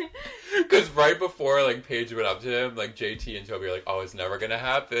 Because right before like Paige went up to him, like JT and Toby are like, "Oh, it's never gonna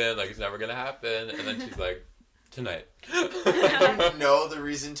happen. Like, it's never gonna happen." And then she's like, "Tonight." No, the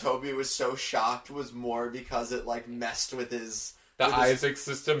reason Toby was so shocked was more because it like messed with his Isaac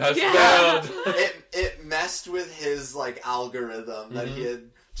system has Yeah. failed. it messed with his like algorithm that he had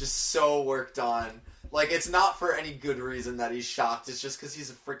just so worked on. Like, it's not for any good reason that he's shocked. It's just because he's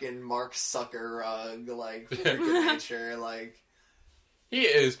a freaking Mark Zuckerberg, like, freaking nature. Like, He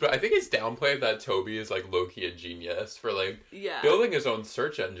is, but I think it's downplayed that Toby is like low-key a genius for like building his own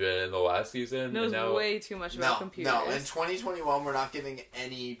search engine in the last season. Knows and now... way too much about computers. No, in 2021, we're not giving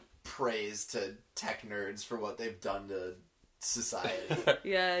any praise to tech nerds for what they've done to society.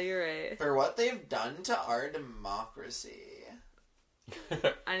 Yeah, you're right. For what they've done to our democracy.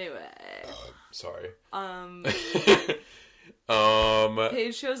 Anyway. Sorry.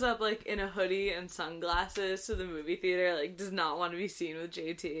 Paige shows up like in a hoodie and sunglasses to the movie theater, like does not want to be seen with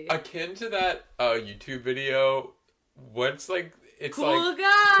JT. Akin to that YouTube video, what's like it's cool like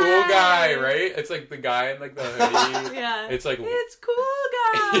guy. Cool guy, right? It's like the guy in like the hoodie. Yeah. It's like it's cool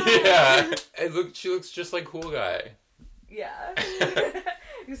guy. Yeah. She looks just like Cool Guy. Yeah.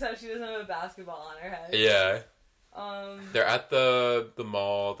 Except she doesn't have a basketball on her head. Yeah. They're at the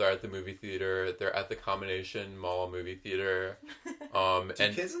mall. They're at the movie theater. They're at the combination mall movie theater. Do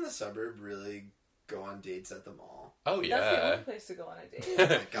and kids in the suburb really go on dates at the mall? Oh yeah, That's the only place to go on a date. Oh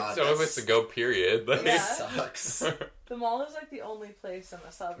my god, it's the only place to go. Period. Like, that Yeah. sucks. The mall is like the only place in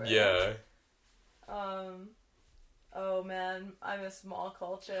the suburb. Yeah. Oh man, I miss mall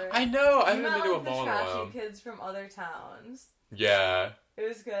culture. I know. I You haven't met, been to a like, mall in the a trashy while. kids from other towns. Yeah. It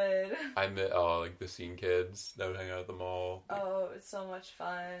was good. I met like the scene kids that would hang out at the mall. Oh, it's so much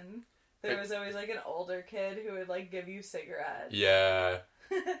fun. There was always like an older kid who would like give you cigarettes. Yeah.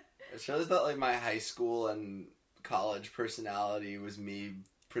 It shows that like my high school and college personality was me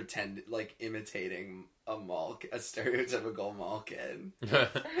imitating a stereotypical mall kid.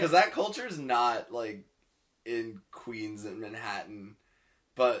 Because that culture is not like in Queens and Manhattan,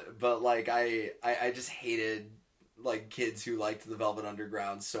 but like I just hated like kids who liked the Velvet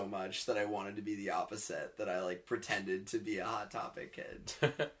Underground so much that I wanted to be the opposite. That I like pretended to be a Hot Topic kid.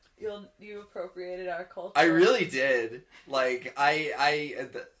 You appropriated our culture. I really did. Like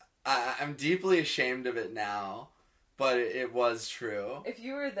I'm deeply ashamed of it now. but it was true. If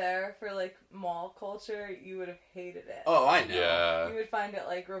you were there for, like, mall culture, you would have hated it. Oh, I know. Yeah. You would find it,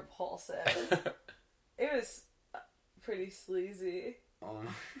 like, repulsive. It was pretty sleazy.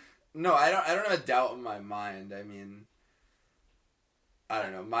 No, I don't have a doubt in my mind. I mean, I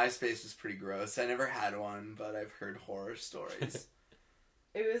don't know. MySpace was pretty gross. I never had one, but I've heard horror stories.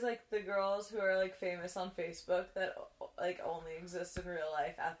 It was, like, the girls who are, like, famous on Facebook that, like, only exist in real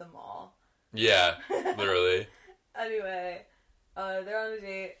life at the mall. Yeah, literally. Anyway, they're on a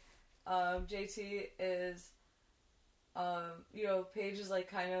date. JT is, you know, Paige is, like,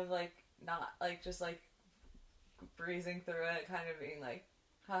 kind of, like, not, like, just, like, breezing through it, kind of being, like,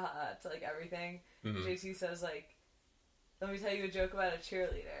 haha, to, like, everything. Mm-hmm. JT says, like, let me tell you a joke about a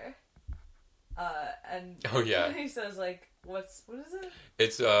cheerleader. And Oh, yeah. he says, like, what is it?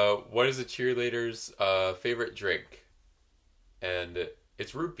 It's, what is a cheerleader's, favorite drink? And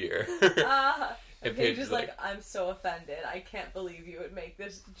it's root beer. And Paige is like, I'm so offended. I can't believe you would make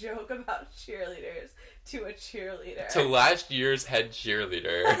this joke about cheerleaders to a cheerleader. To last year's head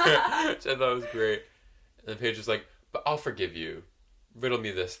cheerleader. Which I thought was great. And then Paige was like, but I'll forgive you. Riddle me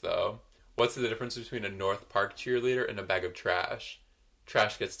this, though. What's the difference between a North Park cheerleader and a bag of trash?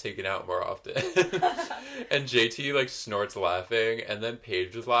 Trash gets taken out more often. And JT, like, snorts laughing, and then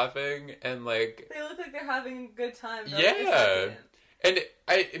Paige is laughing, and, like... They look like they're having a good time. Yeah! And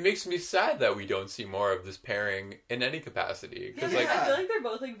it makes me sad that we don't see more of this pairing in any capacity. Yeah, like, I feel like they're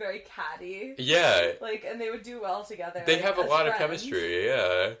both, like, very catty. Yeah. Like, and they would do well together. They like, have a lot of friends. chemistry,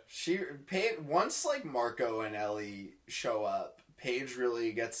 yeah. Once, like, Marco and Ellie show up, Paige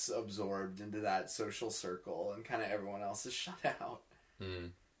really gets absorbed into that social circle, and kind of everyone else is shut out.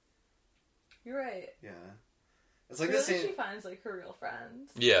 You're right. Yeah. It's like really, the same... she finds, like, her real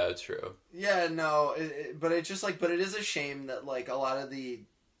friends. Yeah, true. Yeah, no, but it just, like, but it is a shame that, like, a lot of in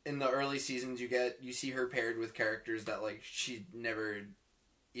the early seasons you see her paired with characters that, like, she never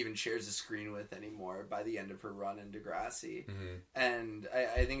even shares a screen with anymore by the end of her run in Degrassi. Mm-hmm. And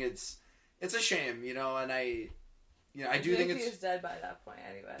I think it's a shame, you know, and I do think He it's... is dead by that point,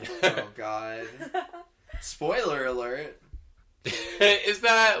 anyway. Oh, God. Spoiler alert. Is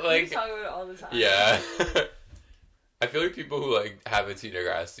that, like... We talk about it all the time. Yeah. I feel like people who, like, haven't seen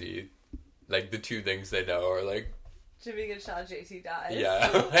Degrassi, like, the two things they know are, like... Jimmy gets shot, JT dies.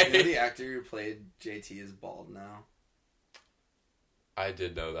 Yeah. You know the actor who played JT is bald now. I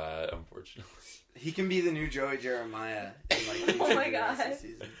did know that, unfortunately. He can be the new Joey Jeremiah in, like, future Oh my Degrassi God.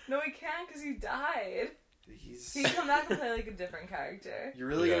 seasons. No, he can't because he died. He's... He can come back and play, like, a different character. You're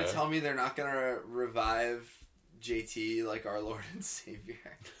really Yeah. gonna tell me they're not gonna revive JT like our Lord and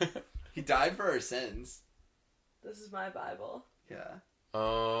Savior? He died for our sins. This is my Bible. Yeah.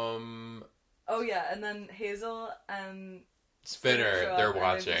 Oh, yeah, and then Hazel and Spinner, show up they're and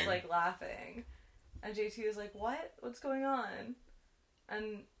watching. They're just, like, laughing. And JT is like, what? What's going on?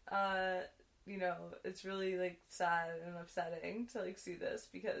 And, you know, it's really, like, sad and upsetting to, like, see this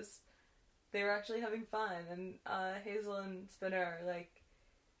because they were actually having fun. And Hazel and Spinner are like,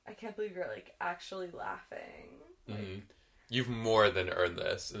 I can't believe you're, like, actually laughing. Like, You've more than earned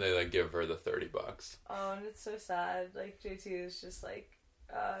this. And they, like, give her the $30. oh, and it's so sad. Like, JT is just like,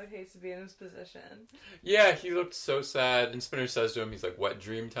 I hate to be in his position. Yeah, he looked so sad. And Spinner says to him, he's like, what,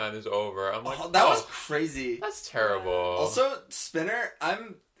 dream time is over? I'm like, that was crazy. That's terrible. Also, Spinner,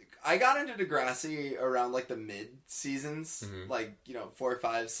 I got into Degrassi around, like, the mid-seasons. Like, you know, 4,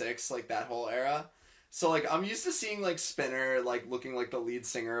 5, 6, like, that whole era. So, like, I'm used to seeing, like, Spinner, like, looking like the lead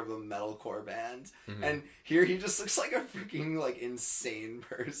singer of a metalcore band. And here he just looks like a freaking, like, insane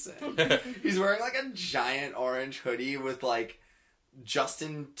person. He's wearing, like, a giant orange hoodie with, like,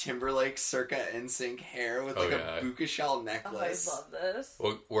 Justin Timberlake circa NSYNC hair with, like, a Buka shell necklace. Oh, I love this.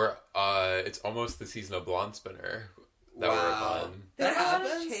 Well, it's almost the season of Blonde Spinner that we're on. There That were a lot of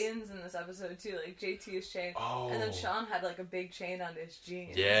happens? chains in this episode, too. Like, JT's chain. Oh. And then Sean had, like, a big chain on his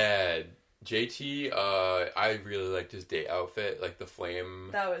jeans. Yeah. JT, I really liked his date outfit, like the flame.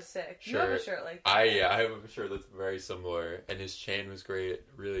 That was sick. You have a shirt like that. I have a shirt that's very similar, and his chain was great.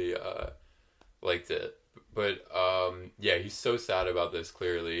 Really, liked it. But, yeah, he's so sad about this,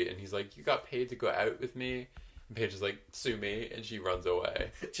 clearly, and he's like, you got paid to go out with me? And Paige is like, sue me, and she runs away.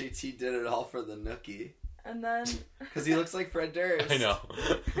 JT did it all for the nookie. And then... Because he looks like Fred Durst. I know.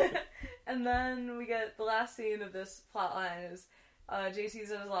 And then we get the last scene of this plotline is...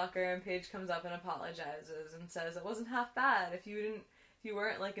 JT's in his locker and Paige comes up and apologizes and says it wasn't half bad. If you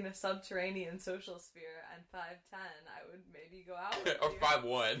weren't like in a subterranean social sphere and 5'10", I would maybe go out with Or you.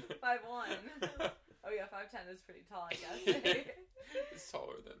 5'1". 5'1". Oh yeah, 5'10" is pretty tall, I guess. He's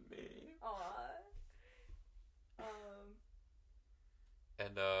taller than me. Aww.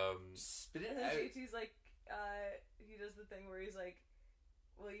 And Spit it And then out. JT's like, he does the thing where he's like,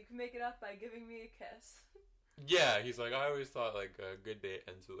 well, you can make it up by giving me a kiss. Yeah, he's like, I always thought like a good date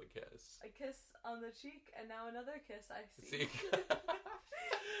ends with a kiss. A kiss on the cheek, and now another kiss I see.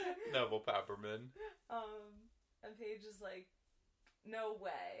 Neville Pepperman. And Paige is like, no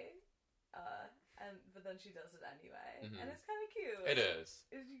way. But then she does it anyway. Mm-hmm. And it's kind of cute. It is.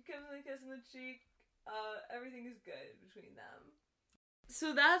 If you give them a kiss on the cheek, everything is good between them.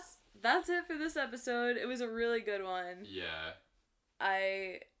 So that's it for this episode. It was a really good one. Yeah.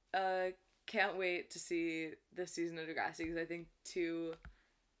 I can't wait to see this season of Degrassi because I think 2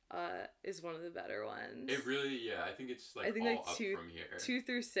 is one of the better ones. It really, yeah. I think it's like all like up 2 from here. 2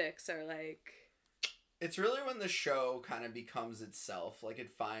 through 6 are like. It's really when the show kind of becomes itself, like it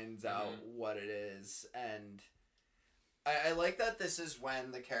finds out what it is, and I like that this is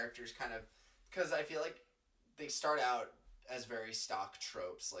when the characters kind of, because I feel like they start out as very stock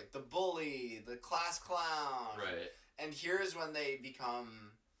tropes, like the bully, the class clown, Right. and here is when they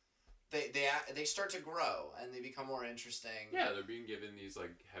become, they start to grow and they become more interesting. Yeah, they're being given these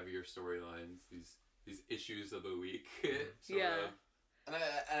like heavier storylines, these issues of the week. sort Yeah. of. And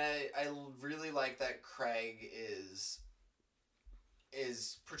I really like that Craig is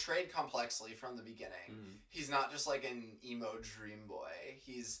portrayed complexly from the beginning. Mm-hmm. He's not just like an emo dream boy.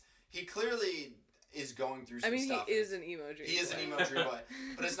 He clearly is going through some stuff. He is an emo dream boy. He is an emo dream boy.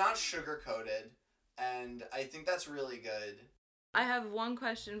 But it's not coated, and I think that's really good. I have one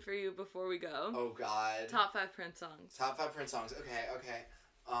question for you before we go. Oh God. Top 5 Prince songs. Top 5 Prince songs. Okay.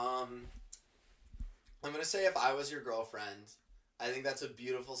 I'm gonna say If I Was Your Girlfriend. I think that's a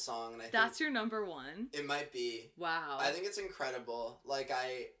beautiful song, and That's your number 1? it might be. Wow. I think it's incredible. Like,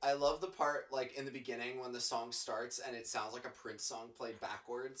 I love the part, like, in the beginning when the song starts and it sounds like a Prince song played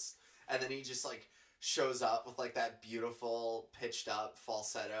backwards. And then he just, like, shows up with, like, that beautiful pitched up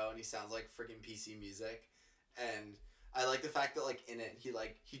falsetto and he sounds like freaking PC music. And I like the fact that, like, in it,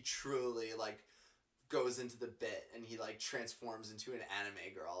 he truly, like, goes into the bit and he, like, transforms into an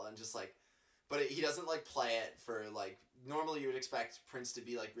anime girl and just, like, but he doesn't, like, play it for, like, normally you would expect Prince to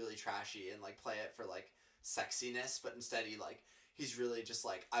be, like, really trashy and, like, play it for, like, sexiness, but instead he's really just,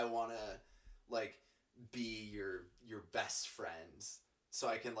 like, I want to, like, be your best friend so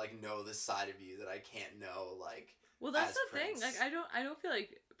I can, like, know this side of you that I can't know, like, well, that's as the thing. Prince. Like, I don't feel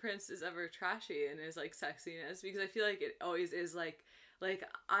like Prince is ever trashy in his, like, sexiness because I feel like it always is, like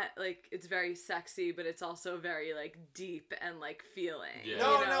it's very sexy, but it's also very like deep and like feeling. Yeah.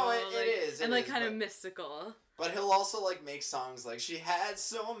 It is. And like kind of mystical. But he'll also like make songs like She Had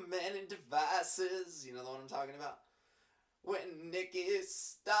So Many Devices. You know the one I'm talking about? When Nikki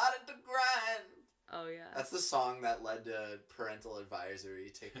started to grind. Oh yeah. That's the song that led to Parental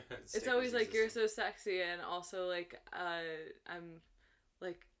Advisory. It's always like you're so sexy, and also like I'm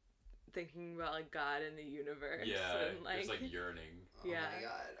like thinking about like God and the universe. Yeah, and, like, there's like yearning. Oh yeah. my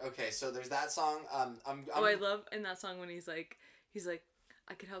God. Okay, so there's that song. I love in that song when he's like,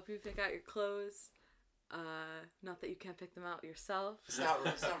 I can help you pick out your clothes. Not that you can't pick them out yourself. It's not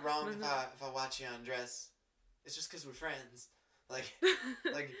wrong if I watch you undress. It's just because we're friends. Like,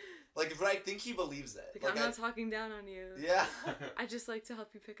 but I think he believes it. Like, I'm not talking down on you. Yeah. I just like to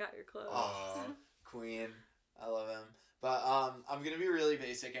help you pick out your clothes. Oh, Queen. I love him. But I'm gonna be really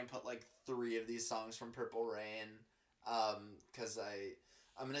basic and put like 3 of these songs from Purple Rain, because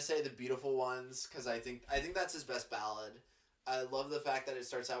I'm gonna say The Beautiful Ones because I think that's his best ballad. I love the fact that it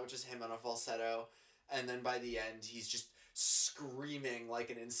starts out with just him on a falsetto, and then by the end he's just screaming like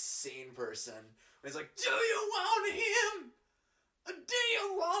an insane person. He's like, "Do you want him? Or do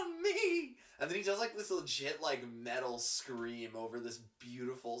you want me?" And then he does like this legit like metal scream over this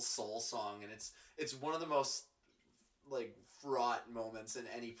beautiful soul song, and it's one of the most like fraught moments in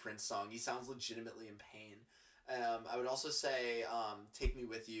any Prince song. He sounds legitimately in pain. I would also say Take Me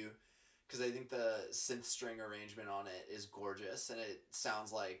With You, because I think the synth string arrangement on it is gorgeous, and it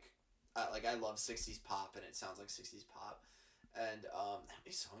sounds like I love 60s pop, and it sounds like 60s pop. And how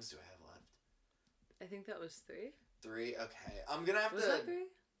many songs do I have left? I think that was 3. 3? Okay. I'm gonna have Was to... that 3?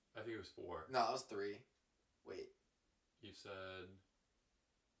 I think it was 4. No, that was 3. Wait. You said...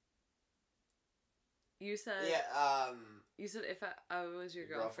 You said... Yeah, You said If I Was Your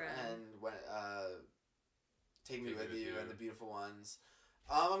Girlfriend. And when, Take Me With You and The Beautiful Ones.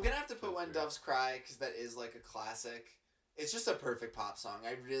 I'm gonna have to put When Doves Cry, because that is like a classic. It's just a perfect pop song.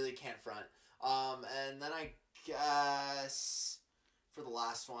 I really can't front. And then I guess for the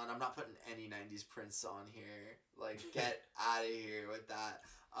last one, I'm not putting any 90s Prince on here. Like, get out of here with that.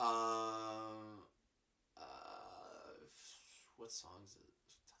 What songs?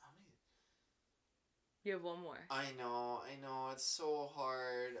 How many? You have one more. I know. It's so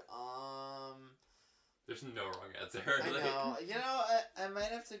hard. There's no wrong answer. I know. You know, I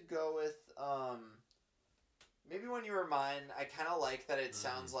might have to go with maybe When You Were Mine. I kind of like that it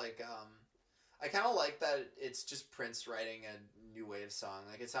sounds like I kind of like that it's just Prince writing a new wave song.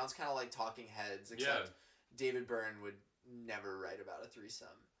 Like, it sounds kind of like Talking Heads, except David Byrne would never write about a threesome.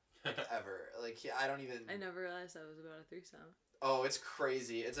 Like, ever. Like, I don't even... I never realized that was about a threesome. Oh, it's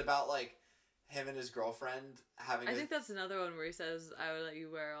crazy. It's about, like, him and his girlfriend having I think that's another one where he says, I would let you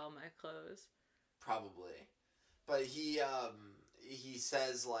wear all my clothes. Probably. But he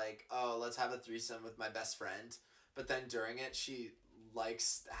says, like, oh, let's have a threesome with my best friend. But then during it, she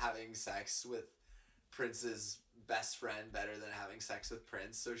likes having sex with Prince's best friend better than having sex with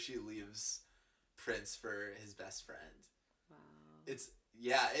Prince. So she leaves Prince for his best friend. Wow. It's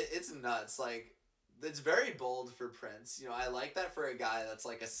nuts. Like, it's very bold for Prince. You know, I like that for a guy that's,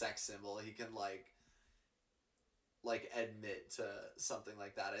 like, a sex symbol. He can, like admit to something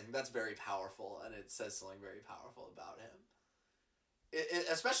like that. I think that's very powerful, and it says something very powerful about him. It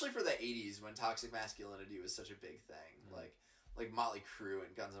especially for the 80s when toxic masculinity was such a big thing. Like Motley Crue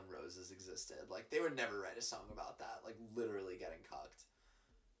and Guns N' Roses existed. Like, they would never write a song about that. Like, literally getting cucked.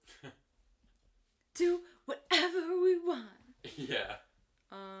 Do whatever we want. Yeah.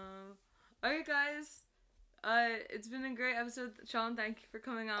 Alright, guys. It's been a great episode. Sean, thank you for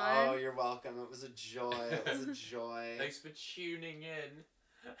coming on. Oh, you're welcome. It was a joy. It was a joy. Thanks for tuning in.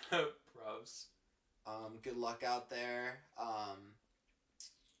 Provs. Good luck out there.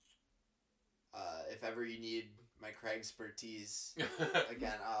 If ever you need my Craig expertise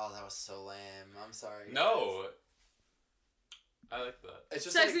again, oh, that was so lame. I'm sorry. Guys. No. I like that. It's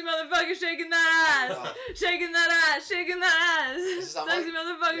just Sexy like, motherfucker shaking that ass! Shaking that ass! Shaking that ass! Sexy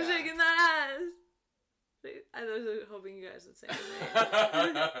motherfucker shaking that ass! I was hoping you guys would say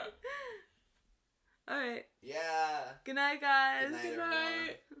it. Alright. Yeah. Good night, guys. Good night, everyone.